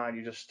 right? If not,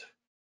 you just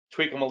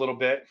tweak them a little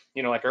bit.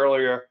 Like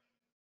earlier,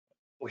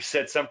 we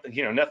said something,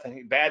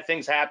 nothing bad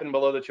things happen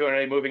below the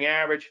 200-day moving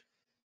average.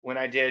 When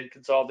I did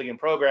consulting and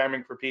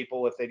programming for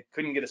people, if they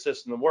couldn't get a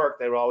system to work,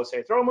 they would always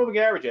say, throw a moving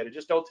average at it.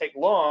 Just don't take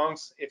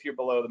longs if you're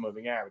below the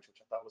moving average, which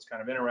I thought was kind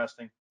of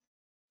interesting.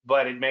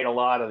 But it made a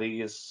lot of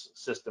these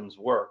systems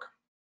work.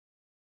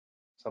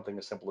 Something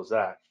as simple as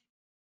that.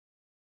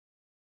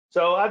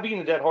 So I've beaten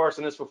a dead horse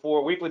in this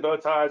before. Weekly bow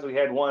ties, we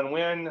had one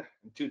win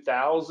in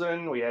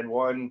 2000. We had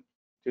one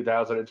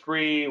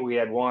 2003. We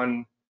had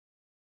one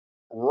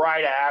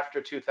right after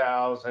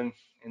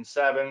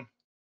 2007.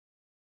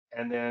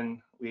 And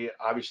then we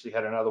obviously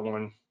had another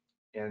one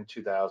in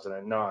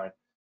 2009.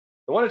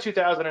 The one in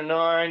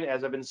 2009,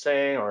 as I've been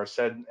saying or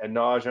said ad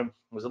nauseum,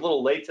 was a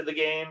little late to the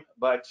game,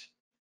 but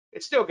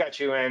it still got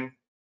you in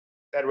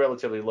at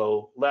relatively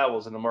low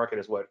levels, and the market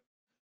has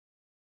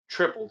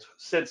tripled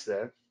since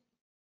then.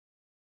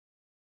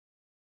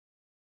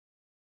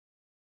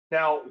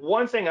 Now,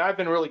 one thing I've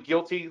been really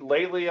guilty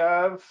lately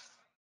of,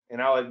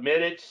 and I'll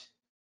admit it,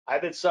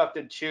 I've been sucked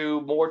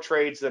into more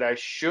trades that I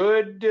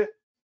should.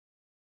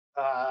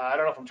 I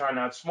don't know if I'm trying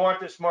to outsmart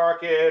this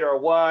market or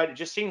what. It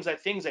just seems like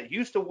things that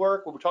used to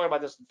work. We were talking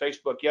about this on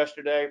Facebook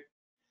yesterday.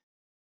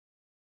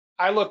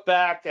 I look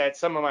back at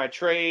some of my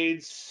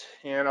trades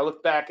and I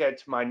look back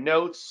at my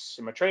notes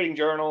in my trading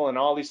journal and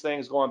all these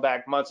things going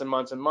back months and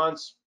months and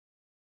months.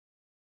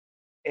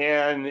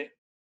 And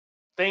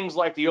things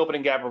like the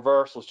opening gap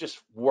reversals just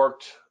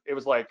worked. It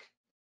was like,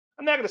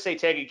 I'm not going to say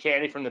taking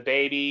candy from the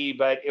baby,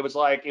 but it was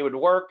like it would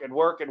work and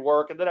work and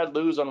work. And then I'd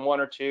lose on one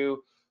or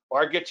two,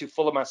 or I'd get too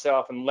full of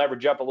myself and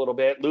leverage up a little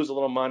bit, lose a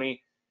little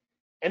money,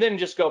 and then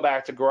just go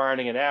back to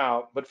grinding it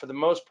out. But for the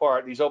most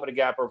part, these opening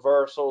gap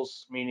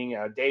reversals, meaning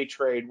a day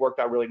trade, worked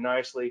out really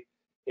nicely.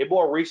 In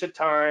more recent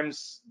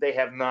times, they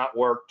have not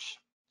worked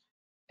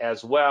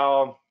as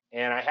well.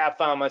 And I have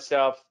found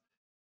myself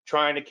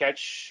trying to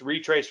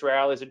retrace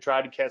rallies and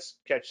try to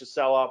catch the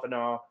sell-off and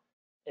all.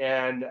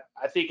 And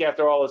I think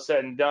after all is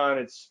said and done,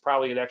 it's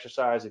probably an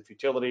exercise in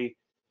futility.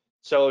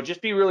 So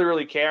just be really,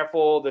 really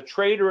careful. The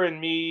trader in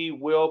me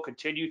will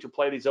continue to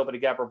play these opening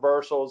gap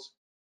reversals,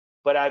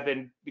 but I've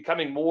been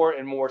becoming more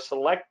and more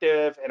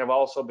selective, and I've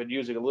also been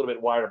using a little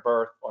bit wider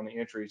berth on the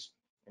entries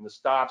and the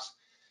stops.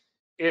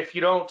 If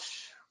you're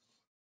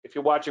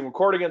watching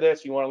recording of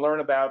this, you want to learn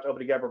about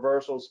opening gap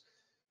reversals,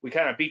 we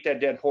kind of beat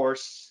that dead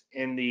horse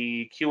in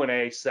the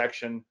Q&A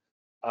section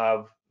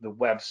of the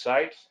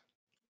website.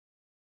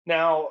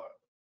 Now,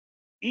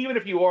 even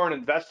if you are an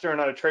investor and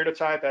not a trader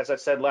type, as I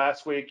said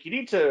last week, you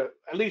need to,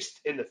 at least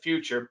in the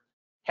future,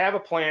 have a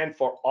plan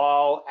for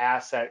all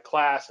asset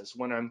classes.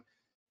 When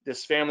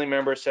this family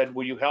member said,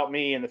 will you help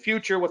me in the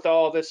future with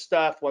all this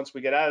stuff once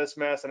we get out of this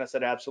mess? And I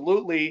said,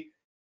 absolutely.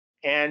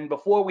 And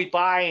before we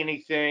buy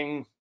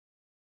anything,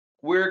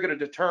 we're going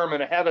to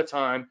determine ahead of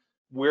time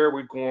where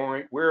we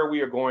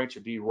are going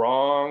to be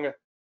wrong.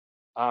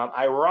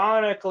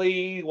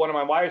 Ironically, one of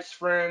my wife's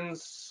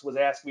friends was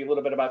asking me a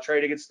little bit about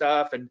trading and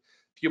stuff, and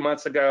few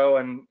months ago,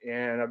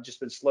 and I've just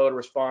been slow to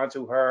respond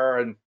to her,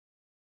 and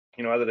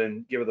other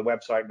than give her the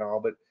website and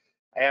all, but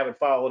I haven't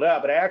followed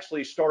up. But I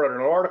actually started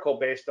an article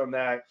based on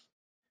that,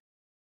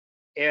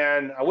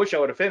 and I wish I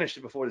would have finished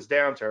it before this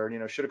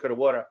downturn. Shoulda, coulda,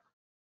 woulda.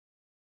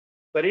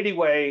 But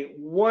anyway,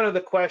 one of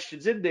the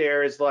questions in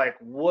there is like,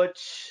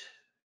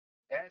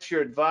 ask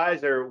your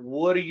advisor,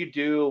 what do you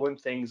do when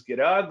things get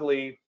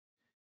ugly?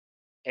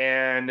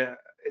 And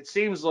it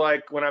seems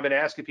like when I've been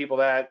asking people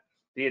that,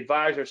 the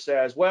advisor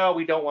says, well,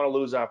 we don't want to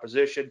lose our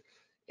position.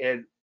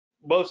 And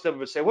most of them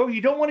would say, well,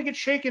 you don't want to get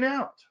shaken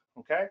out.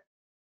 Okay.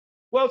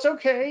 Well, it's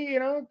okay. You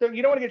don't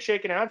want to get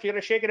shaken out. If you're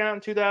going to shake it out in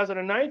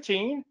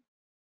 2019,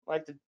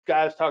 like the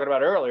guy was talking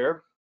about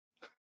earlier,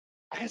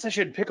 I guess I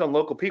shouldn't pick on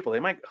local people. They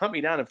might hunt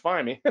me down and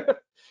find me.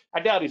 I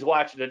doubt he's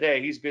watching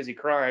today. He's busy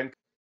crying.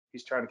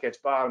 He's trying to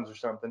catch bottoms or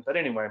something. But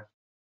anyway,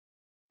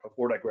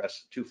 before I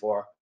digress too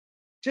far,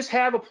 just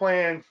have a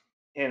plan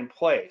in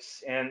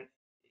place. And,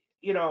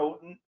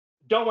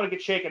 don't want to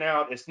get shaken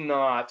out. It's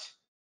not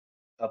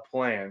a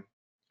plan.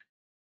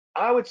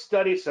 I would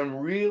study some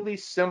really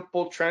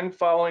simple trend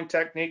following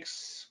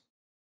techniques.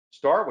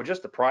 Start with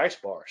just the price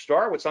bar.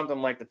 Start with something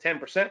like the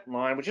 10%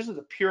 line, which isn't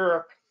a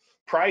pure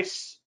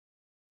price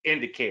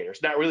indicator.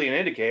 It's not really an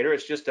indicator.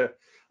 It's just a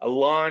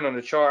line on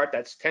the chart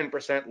that's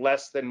 10%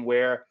 less than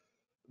where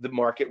the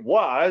market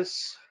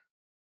was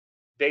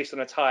based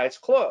on its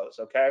highest close.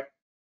 Okay.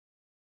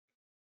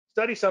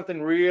 Study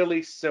something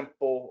really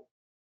simple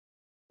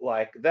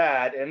like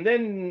that. And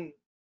then,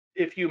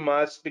 if you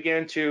must,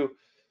 begin to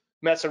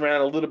mess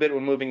around a little bit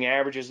with moving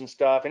averages and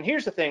stuff. And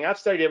here's the thing, I've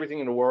studied everything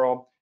in the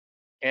world,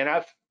 and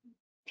I've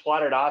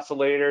plotted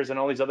oscillators and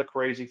all these other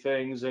crazy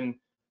things, and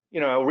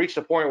reached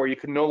a point where you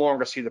could no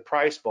longer see the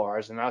price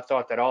bars, and I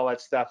thought that all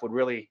that stuff would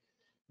really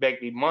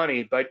make me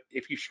money. But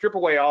if you strip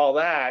away all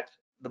that,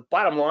 the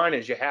bottom line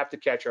is you have to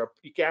catch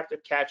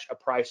a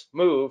price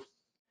move.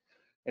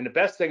 And the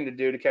best thing to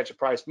do to catch a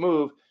price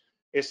move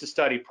is to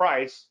study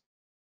price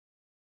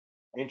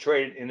and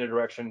trade in the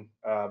direction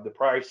of the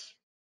price.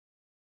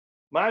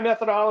 My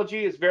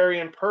methodology is very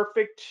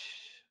imperfect,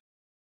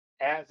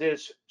 as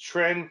is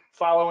trend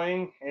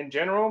following in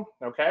general,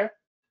 okay?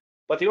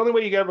 But the only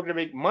way you're ever going to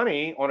make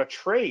money on a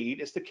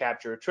trade is to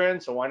capture a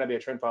trend, so why not be a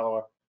trend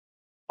follower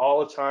all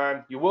the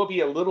time? You will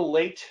be a little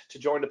late to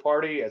join the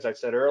party, as I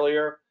said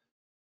earlier,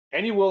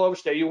 and you will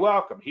overstay your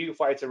welcome. He who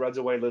fights and runs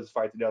away lives to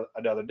fight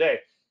another day.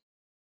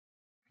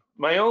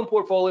 My own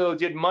portfolio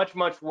did much,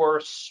 much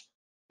worse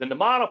than the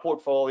model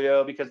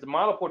portfolio, because the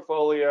model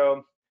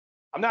portfolio,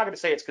 I'm not going to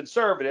say it's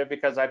conservative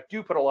because I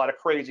do put a lot of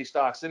crazy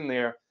stocks in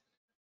there,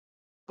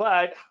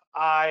 but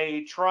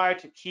I try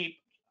to keep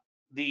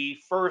the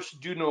first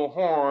do no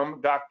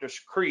harm, Doctor's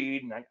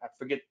Creed, and I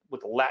forget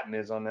what the Latin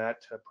is on that,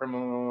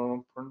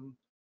 primum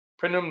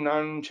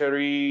non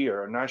cheri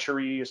or non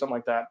cheri or something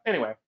like that.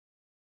 Anyway,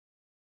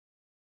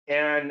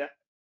 and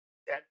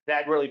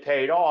that really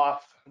paid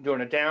off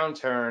during a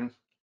downturn,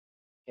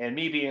 and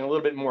me being a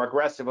little bit more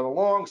aggressive on the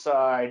long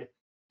side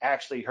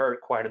actually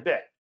hurt quite a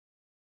bit.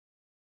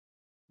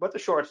 But the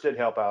shorts did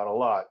help out a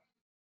lot.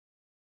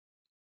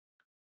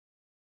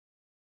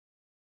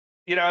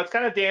 It's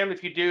kind of damned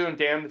if you do and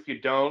damned if you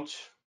don't.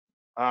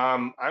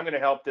 I'm going to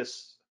help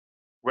this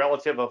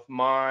relative of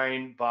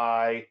mine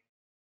by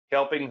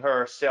helping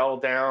her sell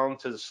down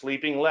to the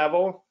sleeping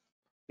level.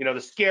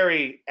 The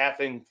scary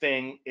effing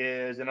thing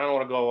is, and I don't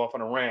want to go off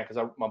on a rant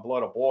because my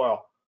blood will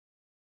boil,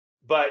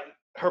 but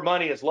her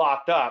money is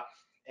locked up,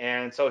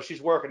 and so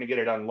she's working to get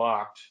it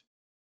unlocked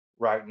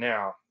right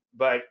now.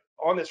 But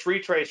on this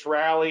retrace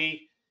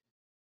rally,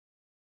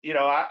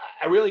 I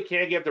really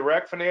can't give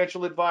direct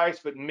financial advice,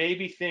 but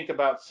maybe think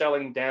about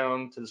selling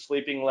down to the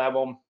sleeping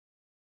level.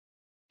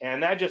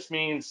 And that just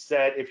means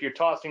that if you're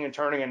tossing and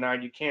turning at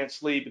night, you can't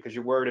sleep because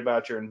you're worried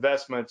about your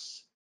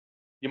investments,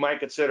 you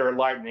might consider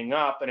lightening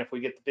up. And if we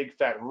get the big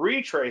fat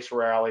retrace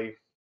rally,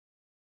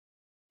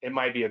 it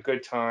might be a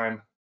good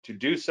time to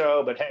do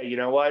so. But hey, you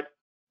know what?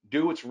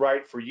 Do what's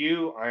right for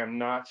you. I am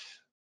not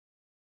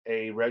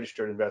a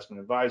registered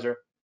investment advisor.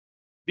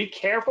 Be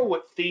careful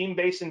with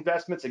theme-based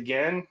investments.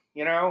 Again,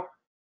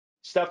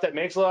 stuff that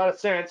makes a lot of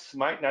sense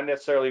might not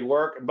necessarily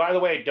work. And by the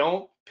way,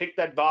 don't pick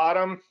that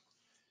bottom.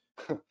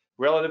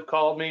 Relative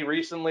called me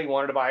recently,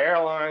 wanted to buy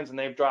airlines, and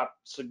they've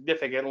dropped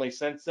significantly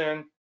since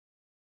then.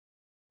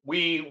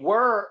 We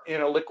were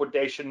in a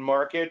liquidation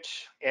market,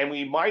 and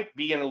we might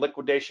be in a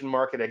liquidation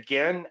market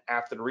again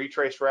after the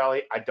retrace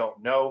rally. I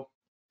don't know.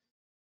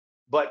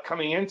 But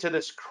coming into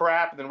this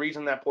crap, and the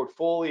reason that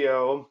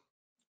portfolio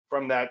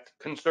from that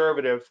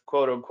conservative,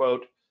 quote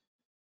unquote,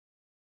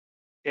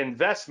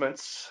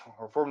 investments,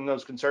 or from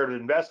those conservative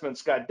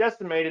investments got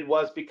decimated,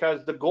 was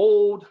because the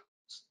gold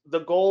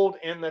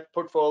in that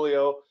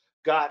portfolio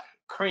got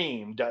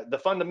creamed. The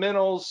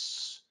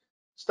fundamentals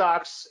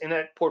stocks in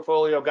that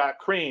portfolio got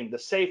creamed. The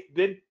safe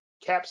bid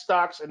cap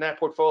stocks in that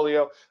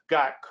portfolio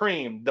got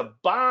creamed. The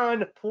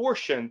bond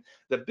portion,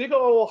 the big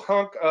old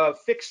hunk of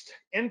fixed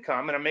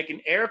income, and I'm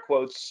making air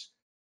quotes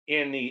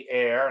in the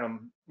air, and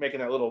I'm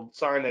making that little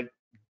sign that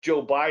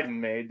Joe Biden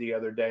made the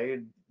other day,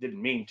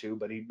 didn't mean to,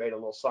 but he made a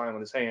little sign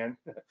with his hand,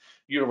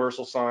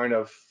 universal sign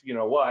of you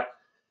know what.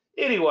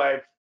 Anyway,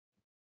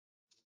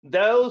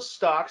 those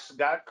stocks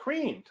got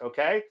creamed,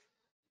 okay?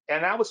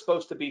 And that was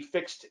supposed to be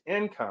fixed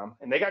income.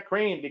 And they got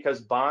creamed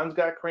because bonds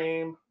got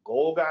creamed,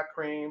 gold got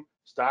creamed,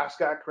 stocks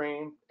got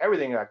creamed,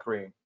 everything got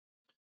creamed.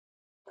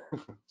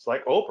 It's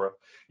like Oprah.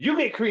 You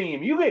get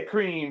cream, you get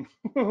cream.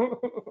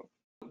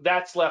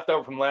 That's left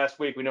over from last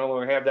week. We no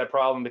longer have that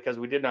problem because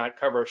we did not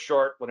cover a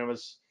short when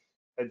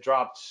it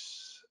dropped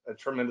a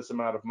tremendous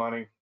amount of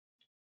money.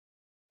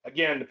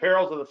 Again, the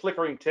perils of the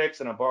flickering ticks,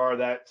 and I borrow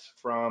that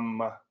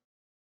from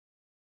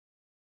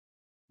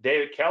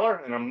David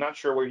Keller, and I'm not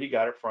sure where he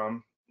got it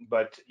from,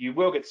 but you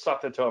will get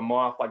sucked into a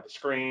moth like the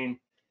screen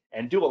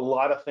and do a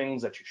lot of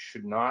things that you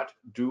should not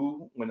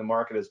do when the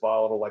market is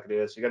volatile like it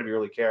is. You got to be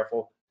really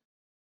careful.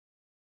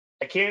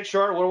 I can't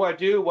short. What do I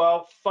do?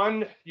 Well,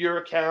 fund your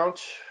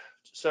account.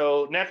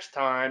 So next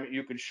time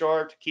you can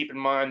short, keep in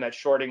mind that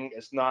shorting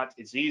is not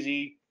as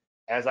easy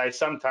as I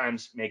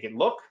sometimes make it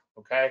look.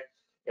 Okay.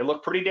 It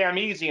looked pretty damn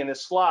easy in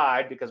this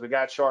slide because we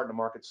got short and the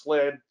market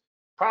slid.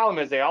 Problem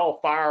is they all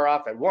fire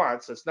off at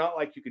once. It's not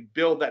like you could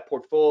build that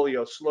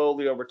portfolio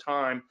slowly over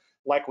time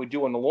like we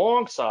do on the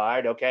long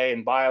side, okay,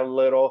 and buy a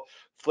little,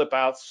 flip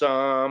out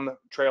some,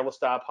 trail the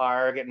stop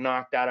higher, get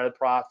knocked out of the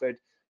profit,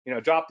 you know,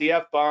 drop the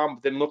F-bomb,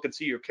 but then look and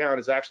see your count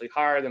is actually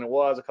higher than it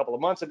was a couple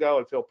of months ago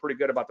and feel pretty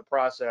good about the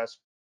process.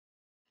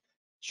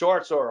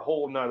 Shorts are a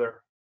whole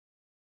nother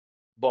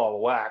ball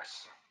of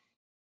wax.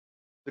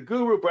 The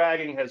guru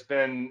bragging has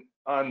been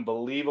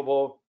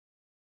unbelievable.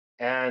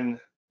 And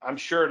I'm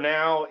sure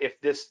now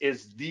if this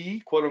is the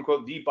quote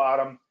unquote the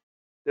bottom,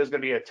 there's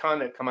going to be a ton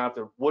that come out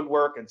the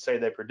woodwork and say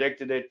they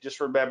predicted it. Just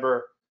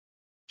remember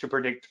to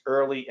predict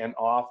early and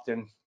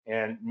often.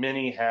 And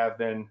many have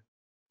been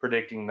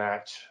predicting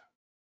that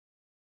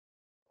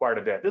quite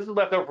a bit. This is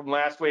left over from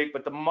last week,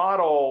 but the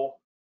model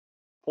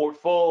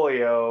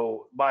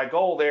portfolio, my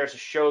goal there is to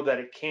show that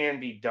it can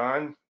be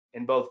done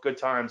in both good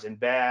times and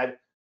bad.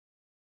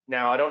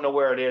 Now, I don't know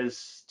where it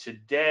is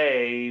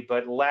today,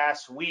 but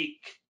last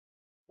week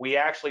we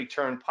actually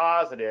turned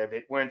positive.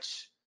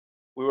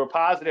 We were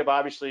positive,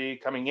 obviously,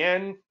 coming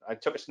in. I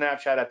took a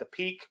snapshot at the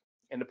peak,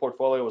 and the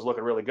portfolio was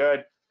looking really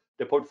good.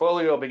 The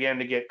portfolio began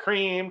to get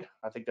creamed.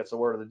 I think that's the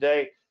word of the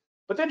day.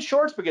 But then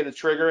shorts began to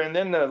trigger, and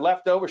then the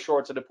leftover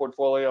shorts of the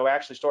portfolio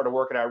actually started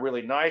working out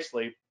really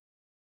nicely.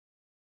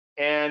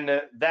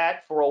 And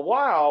that for a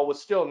while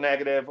was still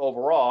negative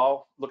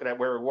overall, looking at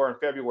where we were in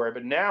February,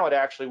 but now it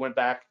actually went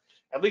back,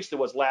 at least it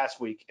was last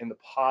week, in the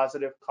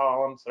positive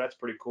column. So that's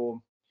pretty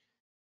cool.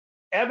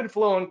 Ebb and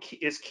flow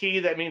is key.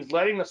 That means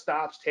letting the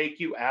stops take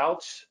you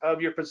out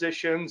of your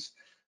positions.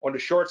 On the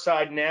short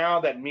side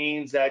now, that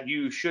means that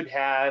you should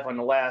have, on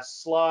the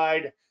last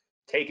slide,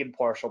 taken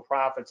partial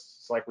profits.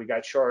 It's like we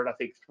got short, I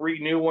think, 3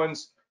 new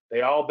ones.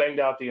 They all banged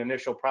out the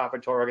initial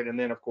profit target, and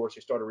then, of course,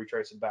 they started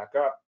retracing back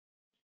up.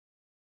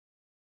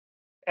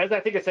 As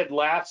I think I said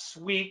last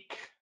week,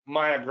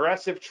 my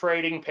aggressive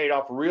trading paid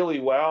off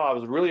really well. I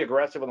was really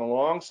aggressive on the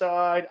long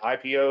side,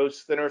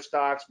 IPOs, thinner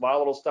stocks,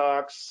 volatile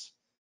stocks,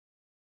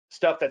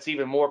 stuff that's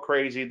even more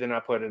crazy than I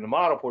put in the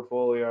model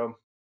portfolio.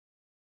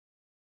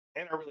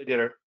 And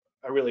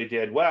I really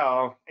did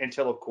well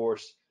until, of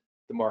course,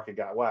 the market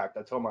got whacked.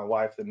 I told my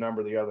wife the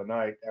number the other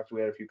night after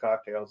we had a few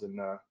cocktails, and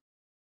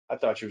I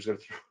thought she was going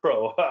to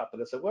throw up.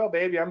 And I said, well,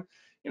 baby,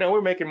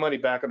 we're making money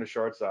back on the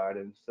short side.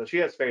 And so she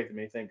has faith in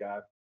me, thank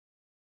God.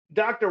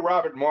 Dr.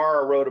 Robert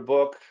Mara wrote a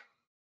book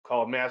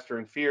called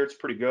Mastering Fear. It's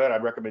pretty good.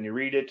 I'd recommend you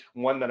read it.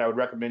 One that I would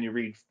recommend you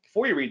read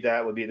before you read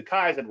that would be The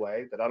Kaizen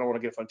Way, but I don't want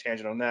to get on a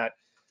tangent on that.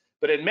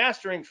 But in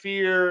Mastering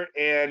Fear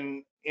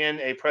and in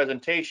a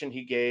presentation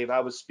he gave, I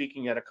was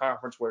speaking at a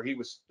conference where he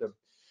was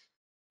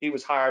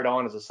hired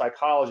on as a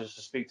psychologist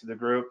to speak to the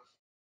group.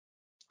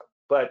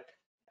 But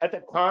at the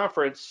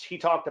conference, he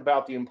talked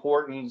about the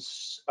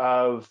importance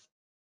of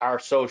our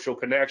social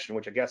connection,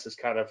 which I guess is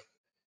kind of,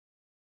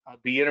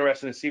 I'd be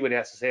interested to see what he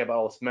has to say about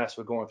all this mess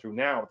we're going through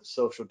now with the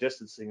social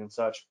distancing and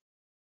such.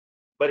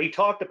 But he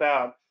talked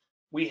about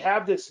we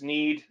have this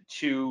need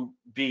to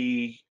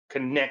be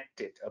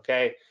connected,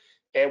 okay?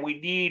 And we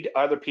need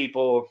other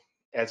people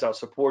as our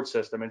support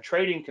system. And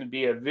trading can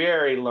be a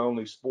very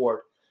lonely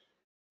sport.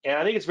 And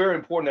I think it's very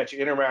important that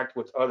you interact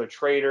with other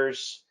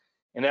traders.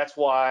 And that's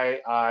why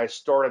I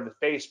started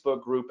the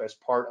Facebook group as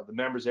part of the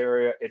members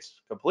area. It's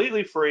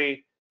completely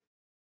free,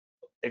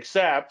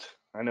 except,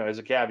 I know there's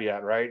a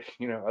caveat, right?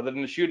 Other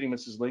than the shooting,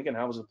 Mrs. Lincoln,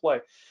 how was the play?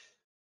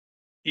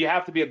 You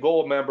have to be a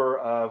gold member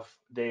of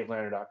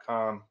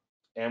DaveLandry.com.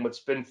 And what's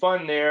been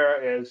fun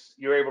there is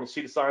you're able to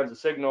see the signs and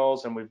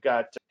signals, and we've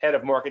got head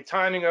of market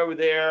timing over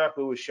there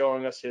who is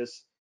showing us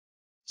his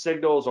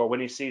signals, or when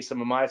he sees some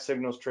of my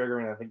signals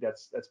triggering. I think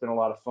that's been a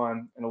lot of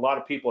fun, and a lot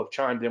of people have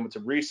chimed in with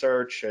some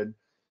research, and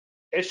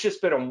it's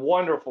just been a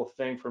wonderful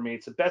thing for me.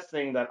 It's the best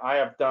thing that I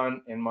have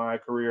done in my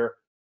career,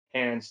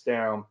 hands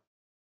down.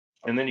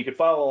 And then you can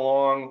follow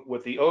along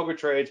with the over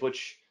trades,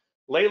 which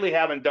lately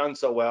haven't done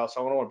so well,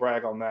 so I don't want to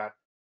brag on that.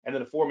 And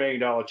then the $4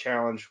 million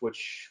challenge,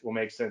 which will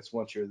make sense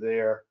once you're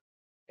there.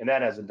 and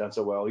that hasn't done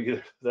so well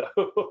either.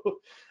 So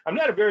I'm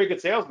not a very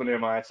good salesman,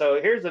 am I? So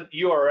here's a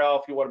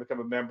URL if you want to become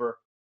a member,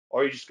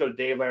 or you just go to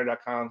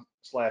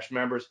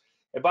davelandry.com/members.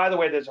 And by the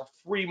way, there's a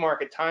free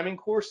market timing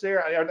course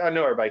there. I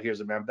know everybody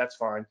here's a member, that's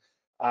fine.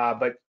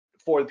 But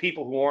for the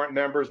people who aren't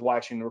members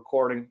watching the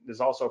recording,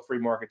 there's also a free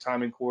market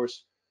timing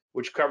course,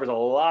 which covers a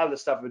lot of the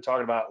stuff I've been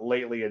talking about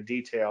lately in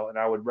detail, and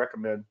I would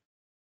recommend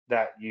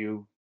that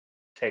you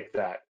take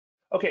that.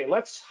 Okay,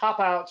 let's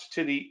hop out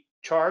to the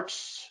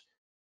charts.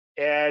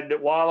 And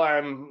while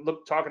I'm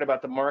talking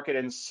about the market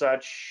and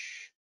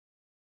such,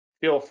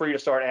 feel free to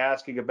start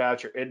asking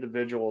about your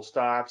individual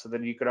stocks. And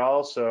then you could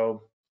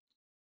also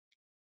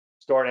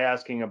start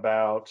asking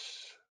about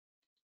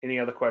any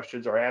other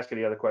questions or ask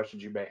any other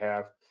questions you may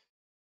have.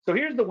 So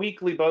here's the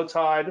weekly bow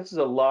tie. This is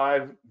a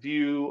live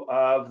view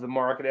of the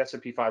market,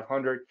 S&P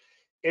 500.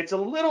 It's a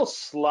little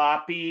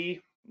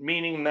sloppy,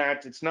 meaning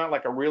that it's not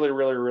like a really,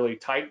 really, really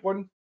tight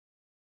one.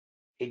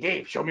 Hey,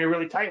 Dave, show me a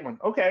really tight one.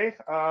 Okay.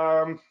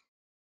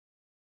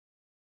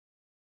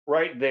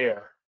 Right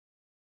there,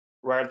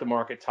 right at the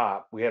market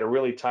top, we had a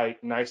really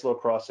tight, nice little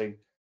crossing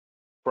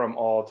from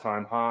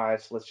all-time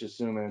highs. Let's just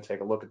zoom in and take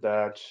a look at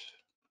that.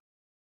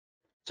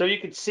 So you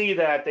can see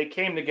that they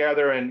came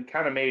together and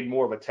kind of made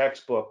more of a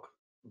textbook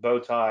bow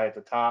tie at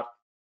the top.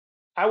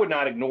 I would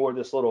not ignore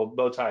this little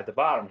bow tie at the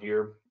bottom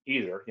here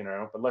either,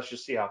 but let's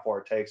just see how far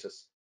it takes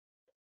us.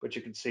 But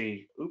you can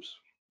see, oops,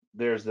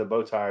 there's the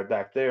bow tie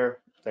back there.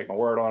 Take my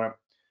word on it.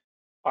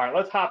 All right,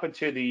 let's hop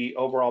into the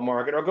overall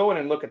market, or go in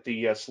and look at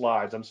the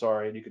slides. I'm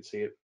sorry, and you can see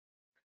it.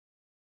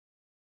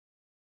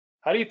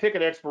 How do you pick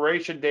an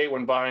expiration date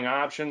when buying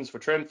options for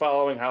trend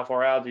following? How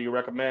far out do you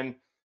recommend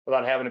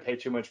without having to pay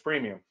too much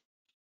premium?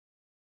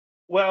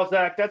 Well,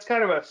 Zach, that's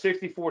kind of a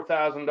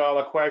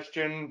 $64,000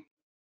 question.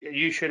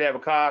 You should have a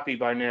copy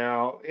by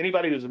now.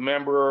 Anybody who's a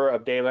member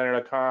of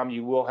DaveLandry.com,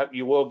 you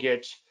will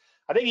get,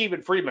 I think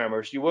even free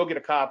members, you will get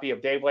a copy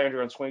of Dave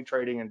Landry on swing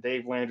trading and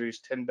Dave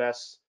Landry's 10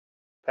 best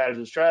patterns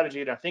of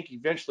strategy. And I think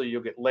eventually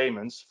you'll get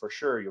layman's, for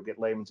sure. You'll get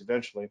layman's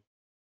eventually.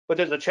 But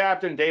there's a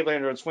chapter in Dave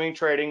Landry on swing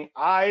trading.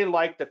 I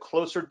like the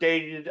closer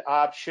dated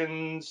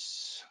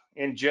options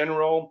in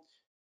general.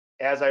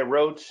 As I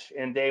wrote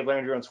in Dave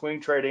Landry on swing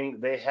trading,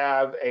 they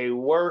have a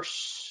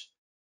worse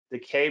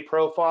decay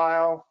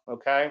profile,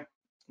 okay?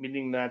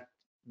 Meaning that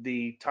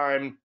the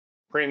time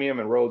premium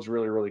erodes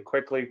really, really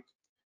quickly.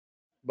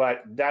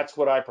 But that's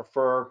what I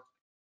prefer.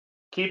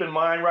 Keep in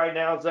mind right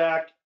now,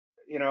 Zach,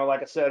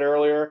 like I said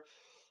earlier,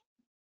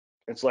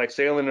 it's like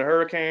sailing a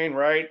hurricane,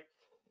 right?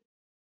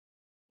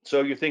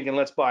 So you're thinking,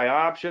 let's buy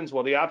options.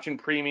 Well, the option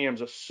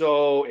premiums are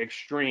so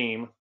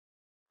extreme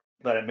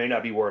that it may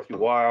not be worth your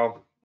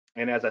while.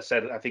 And as I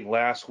said, I think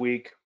last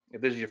week, if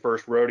this is your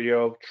first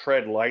rodeo,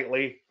 tread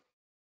lightly.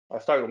 I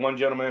started with one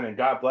gentleman, and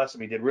God bless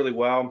him, he did really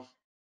well.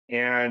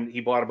 And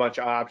he bought a bunch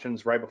of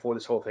options right before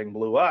this whole thing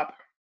blew up.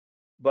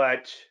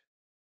 But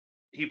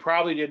he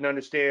probably didn't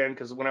understand,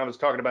 because when I was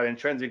talking about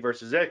intrinsic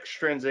versus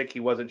extrinsic,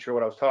 he wasn't sure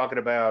what I was talking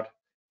about.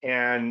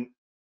 And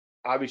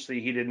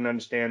obviously, he didn't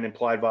understand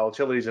implied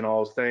volatilities and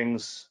all those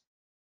things.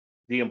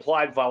 The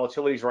implied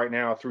volatilities right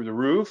now are through the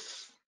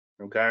roof,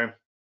 okay?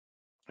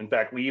 In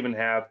fact, we even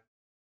have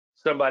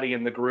somebody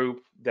in the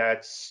group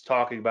that's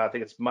talking about, I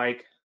think it's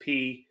Mike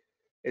P,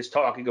 is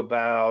talking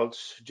about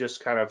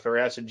just kind of for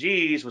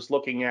S&Gs, was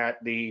looking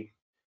at the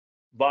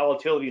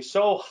volatility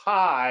so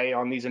high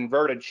on these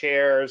inverted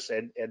chairs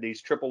and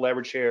these triple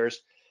leverage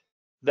chairs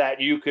that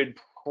you could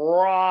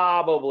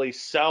probably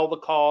sell the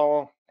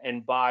call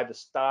and buy the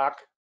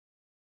stock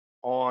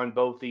on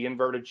both the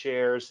inverted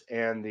chairs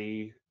and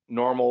the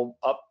normal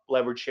up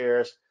leverage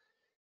chairs,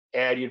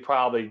 and you'd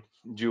probably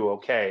do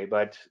okay.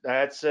 But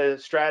that's a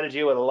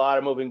strategy with a lot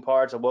of moving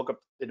parts. I woke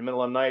up in the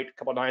middle of the night a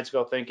couple of nights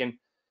ago thinking,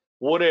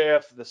 what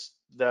if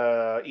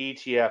the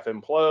ETF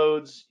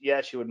implodes?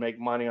 Yes, you would make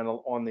money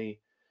on the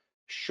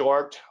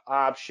short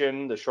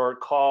option, the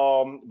short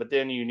call, but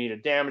then you need a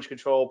damage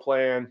control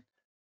plan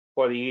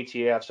for the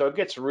ETF. So it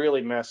gets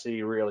really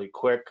messy really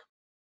quick.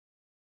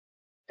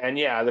 And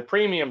yeah, the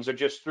premiums are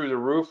just through the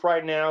roof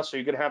right now, so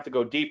you're going to have to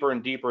go deeper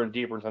and deeper and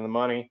deeper into the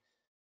money.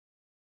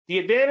 The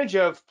advantage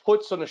of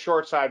puts on the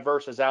short side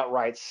versus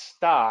outright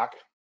stock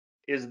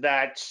is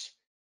that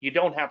you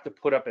don't have to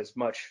put up as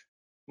much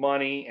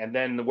money, and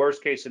then the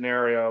worst case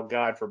scenario,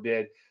 God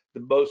forbid,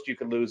 the most you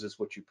can lose is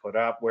what you put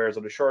up. Whereas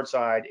on the short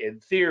side, in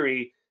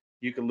theory,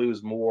 you can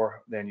lose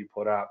more than you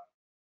put up.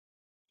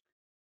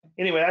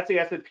 Anyway, that's the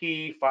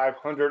S&P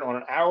 500 on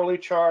an hourly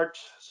chart.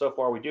 So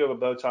far, we do have a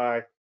bow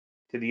tie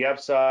to the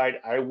upside.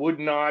 I would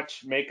not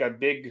make a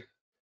big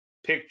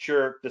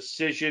picture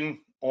decision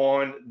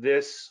on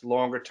this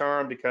longer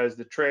term because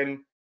the trend,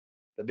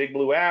 the big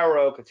blue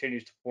arrow,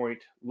 continues to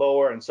point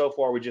lower. And so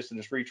far, we're just in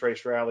this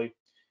retrace rally.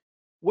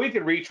 We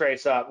could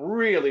retrace up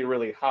really,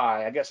 really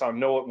high. I guess I'll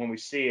know it when we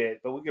see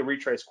it, but we could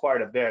retrace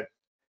quite a bit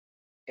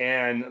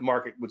and the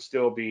market would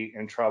still be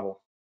in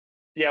trouble.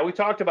 Yeah, we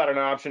talked about an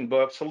option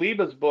book.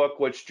 Saliba's book,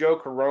 which Joe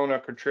Corona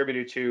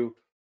contributed to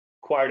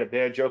quite a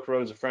bit. Joe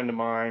Corona is a friend of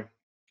mine,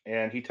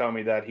 and he told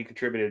me that he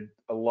contributed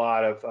a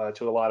lot of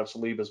to a lot of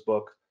Saliba's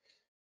book.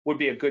 would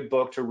be a good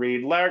book to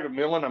read. Larry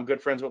McMillan, I'm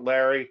good friends with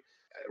Larry,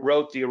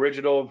 wrote the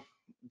original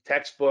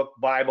textbook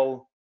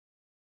Bible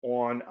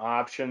on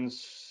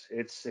options.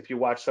 It's if you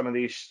watch some of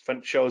these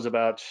shows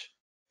about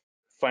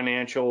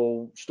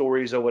financial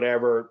stories or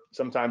whatever,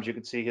 sometimes you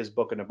can see his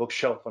book in a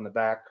bookshelf on the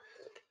back,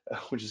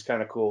 which is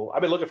kind of cool.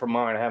 I've been looking for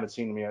mine. I haven't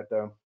seen them yet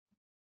though.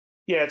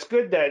 Yeah, it's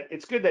good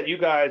that you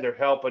guys are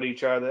helping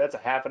each other. That's a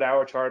half an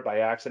hour chart by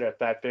accident.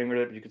 Fat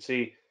fingered it. You can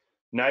see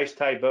nice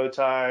tight bow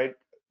tie.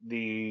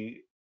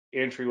 The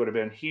entry would have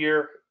been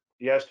here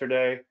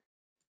yesterday.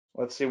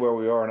 Let's see where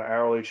we are on an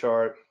hourly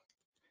chart.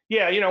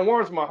 Yeah,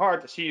 warms my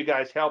heart to see you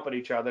guys helping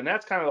each other. And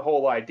that's kind of the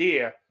whole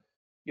idea.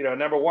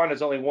 Number one,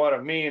 there's only one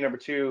of me. Number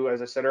two,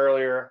 as I said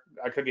earlier,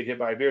 I could get hit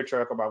by a beer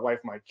truck or my wife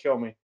might kill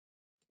me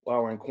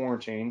while we're in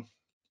quarantine.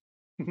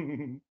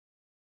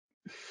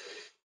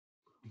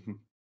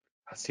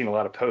 I've seen a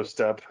lot of posts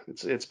up.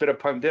 It's been a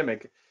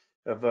pandemic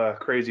of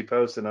crazy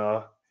posts,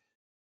 and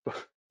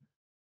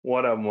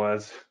one of them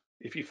was,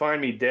 if you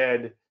find me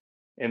dead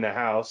in the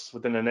house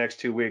within the next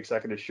 2 weeks, I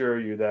can assure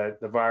you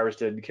that the virus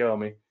didn't kill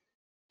me.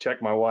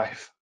 Check my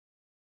wife.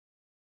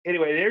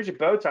 Anyway, there's your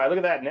bow tie. Look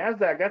at that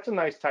NASDAQ. That's a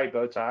nice tight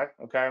bow tie.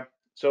 Okay.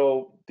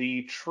 So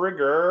the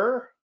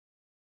trigger,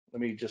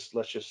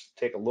 let's just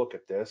take a look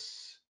at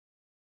this.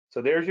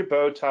 So there's your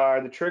bow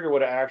tie. The trigger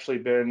would have actually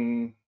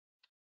been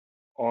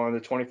on the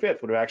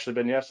 25th, would have actually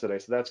been yesterday.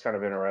 So that's kind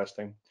of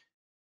interesting.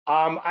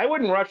 I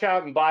wouldn't rush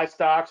out and buy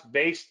stocks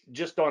based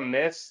just on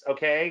this,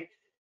 okay?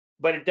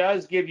 But it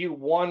does give you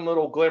one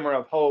little glimmer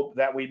of hope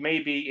that we may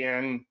be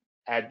in,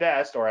 at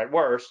best, or at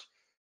worst,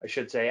 I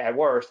should say, at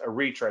worst, a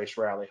retrace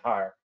rally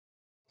higher.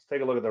 Let's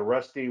take a look at the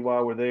Rusty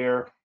while we're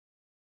there.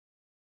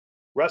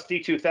 Rusty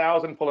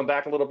 2000 pulling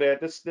back a little bit.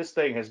 This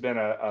thing has been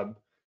a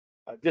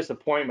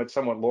disappointment,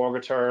 somewhat longer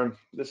term.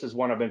 This is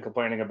one I've been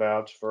complaining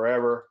about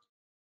forever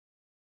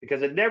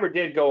because it never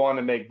did go on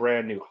to make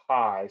brand new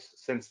highs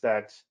since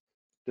that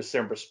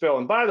December spill.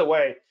 And by the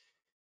way,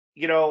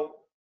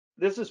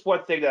 this is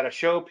one thing that I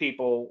show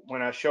people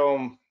when I show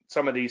them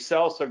some of these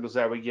sell signals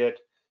that we get,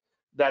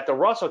 that the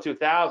Russell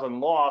 2000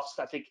 lost,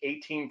 I think,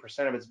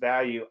 18% of its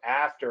value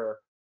after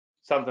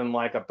something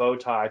like a bow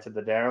tie to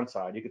the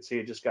downside. You can see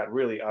it just got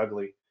really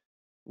ugly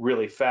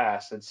really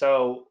fast. And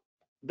so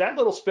that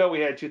little spill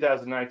we had in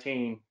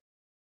 2019,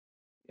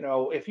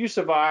 if you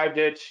survived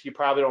it, you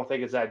probably don't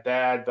think it's that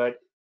bad, but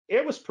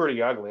it was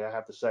pretty ugly, I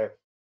have to say.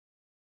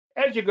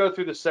 As you go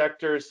through the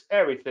sectors,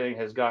 everything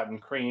has gotten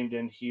creamed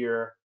in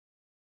here.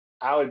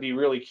 I would be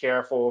really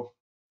careful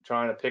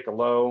trying to pick a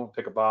low,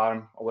 pick a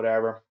bottom, or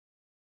whatever.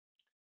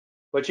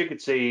 But you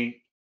could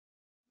see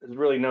there's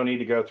really no need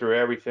to go through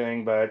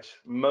everything, but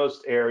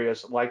most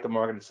areas, like the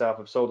market itself,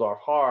 have sold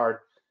off hard,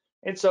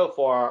 and so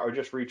far are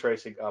just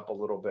retracing up a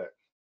little bit.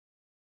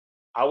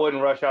 I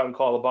wouldn't rush out and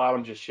call the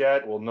bottom just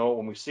yet. We'll know it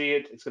when we see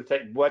it. It's going to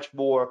take much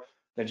more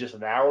than just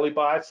an hourly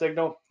buy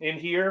signal in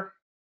here.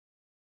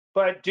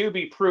 But do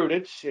be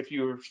prudent if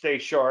you stay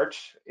short,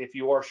 if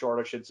you are short,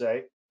 I should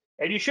say.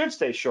 And you should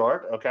stay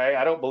short, okay?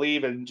 I don't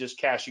believe in just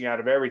cashing out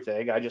of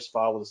everything. I just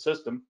follow the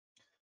system.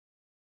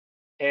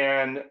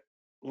 And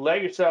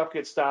let yourself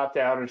get stopped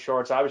out in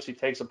shorts. Obviously,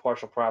 take some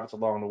partial profits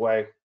along the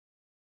way.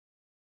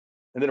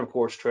 And then, of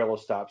course, trail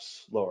those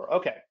stops lower.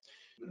 Okay.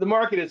 The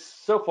market is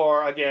so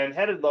far, again,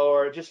 headed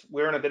lower.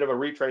 We're in a bit of a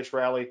retrace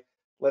rally.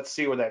 Let's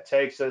see where that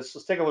takes us.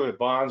 Let's take a look at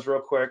bonds real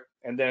quick.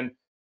 And then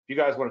if you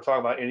guys want to talk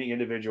about any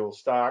individual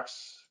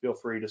stocks, feel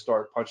free to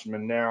start punching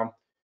them in now.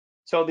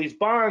 So these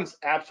bonds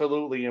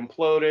absolutely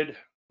imploded,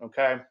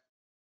 okay?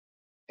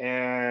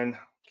 And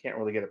can't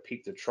really get a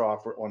peak to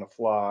trough on the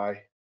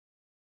fly.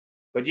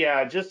 But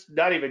yeah, just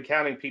not even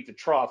counting peak to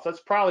trough, that's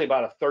probably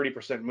about a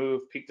 30%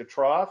 move peak to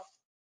trough.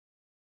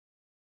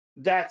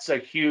 That's a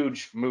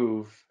huge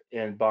move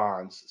in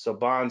bonds. So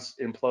bonds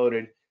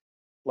imploded.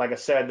 Like I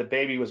said, the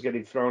baby was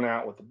getting thrown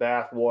out with the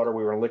bath water.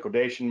 We were in a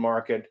liquidation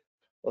market.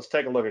 Let's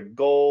take a look at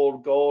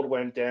gold. Gold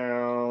went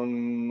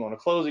down on a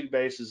closing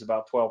basis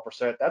about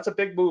 12%. That's a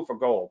big move for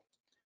gold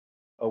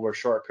over a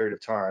short period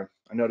of time.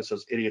 I notice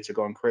those idiots are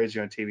going crazy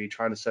on TV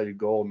trying to sell you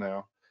gold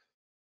now.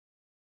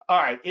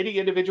 All right, any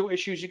individual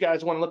issues you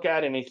guys want to look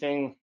at?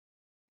 Anything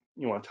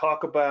you want to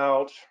talk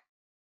about?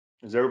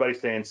 Is everybody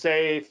staying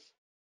safe?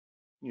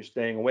 You're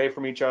staying away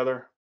from each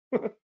other?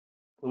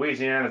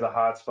 Louisiana is a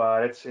hot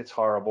spot. It's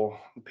horrible.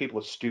 People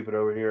are stupid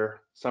over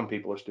here. Some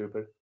people are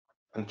stupid.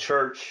 And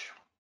church,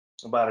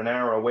 about an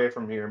hour away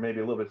from here, maybe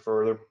a little bit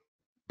further,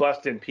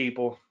 busting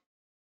people,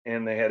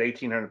 and they had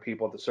 1,800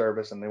 people at the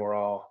service, and they were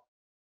all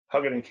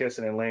hugging and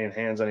kissing and laying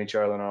hands on each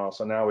other and all.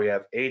 So now we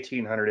have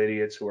 1,800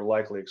 idiots who are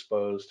likely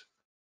exposed.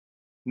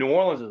 New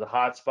Orleans is a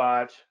hot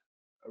spot,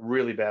 a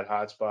really bad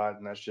hot spot,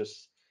 and that's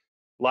just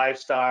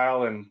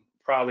lifestyle, and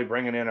probably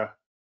bringing in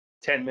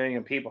 10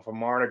 million people from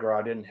Mardi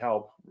Gras didn't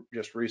help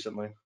just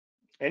recently.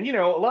 And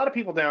a lot of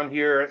people down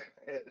here,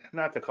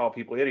 not to call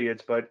people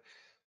idiots, but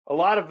a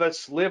lot of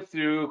us lived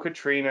through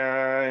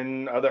Katrina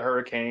and other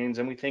hurricanes,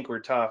 and we think we're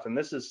tough. And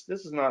this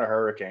is not a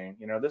hurricane.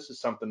 This is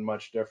something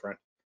much different.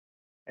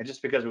 And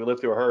just because we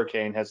lived through a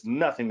hurricane has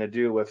nothing to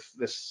do with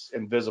this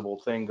invisible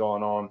thing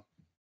going on.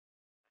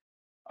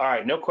 All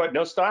right, no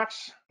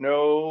stocks,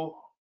 no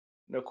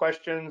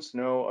questions,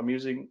 no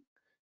amusing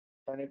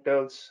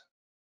anecdotes.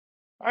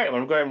 All right,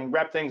 well, I'm going to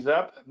wrap things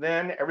up.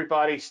 Then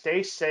everybody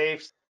stay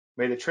safe.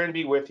 May the trend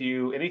be with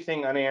you.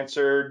 Anything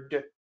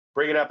unanswered,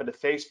 bring it up in the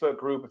Facebook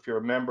group if you're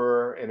a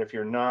member, and if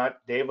you're not,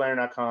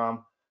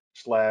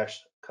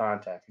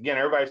 davelandry.com/contact. Again,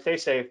 everybody stay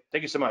safe.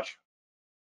 Thank you so much.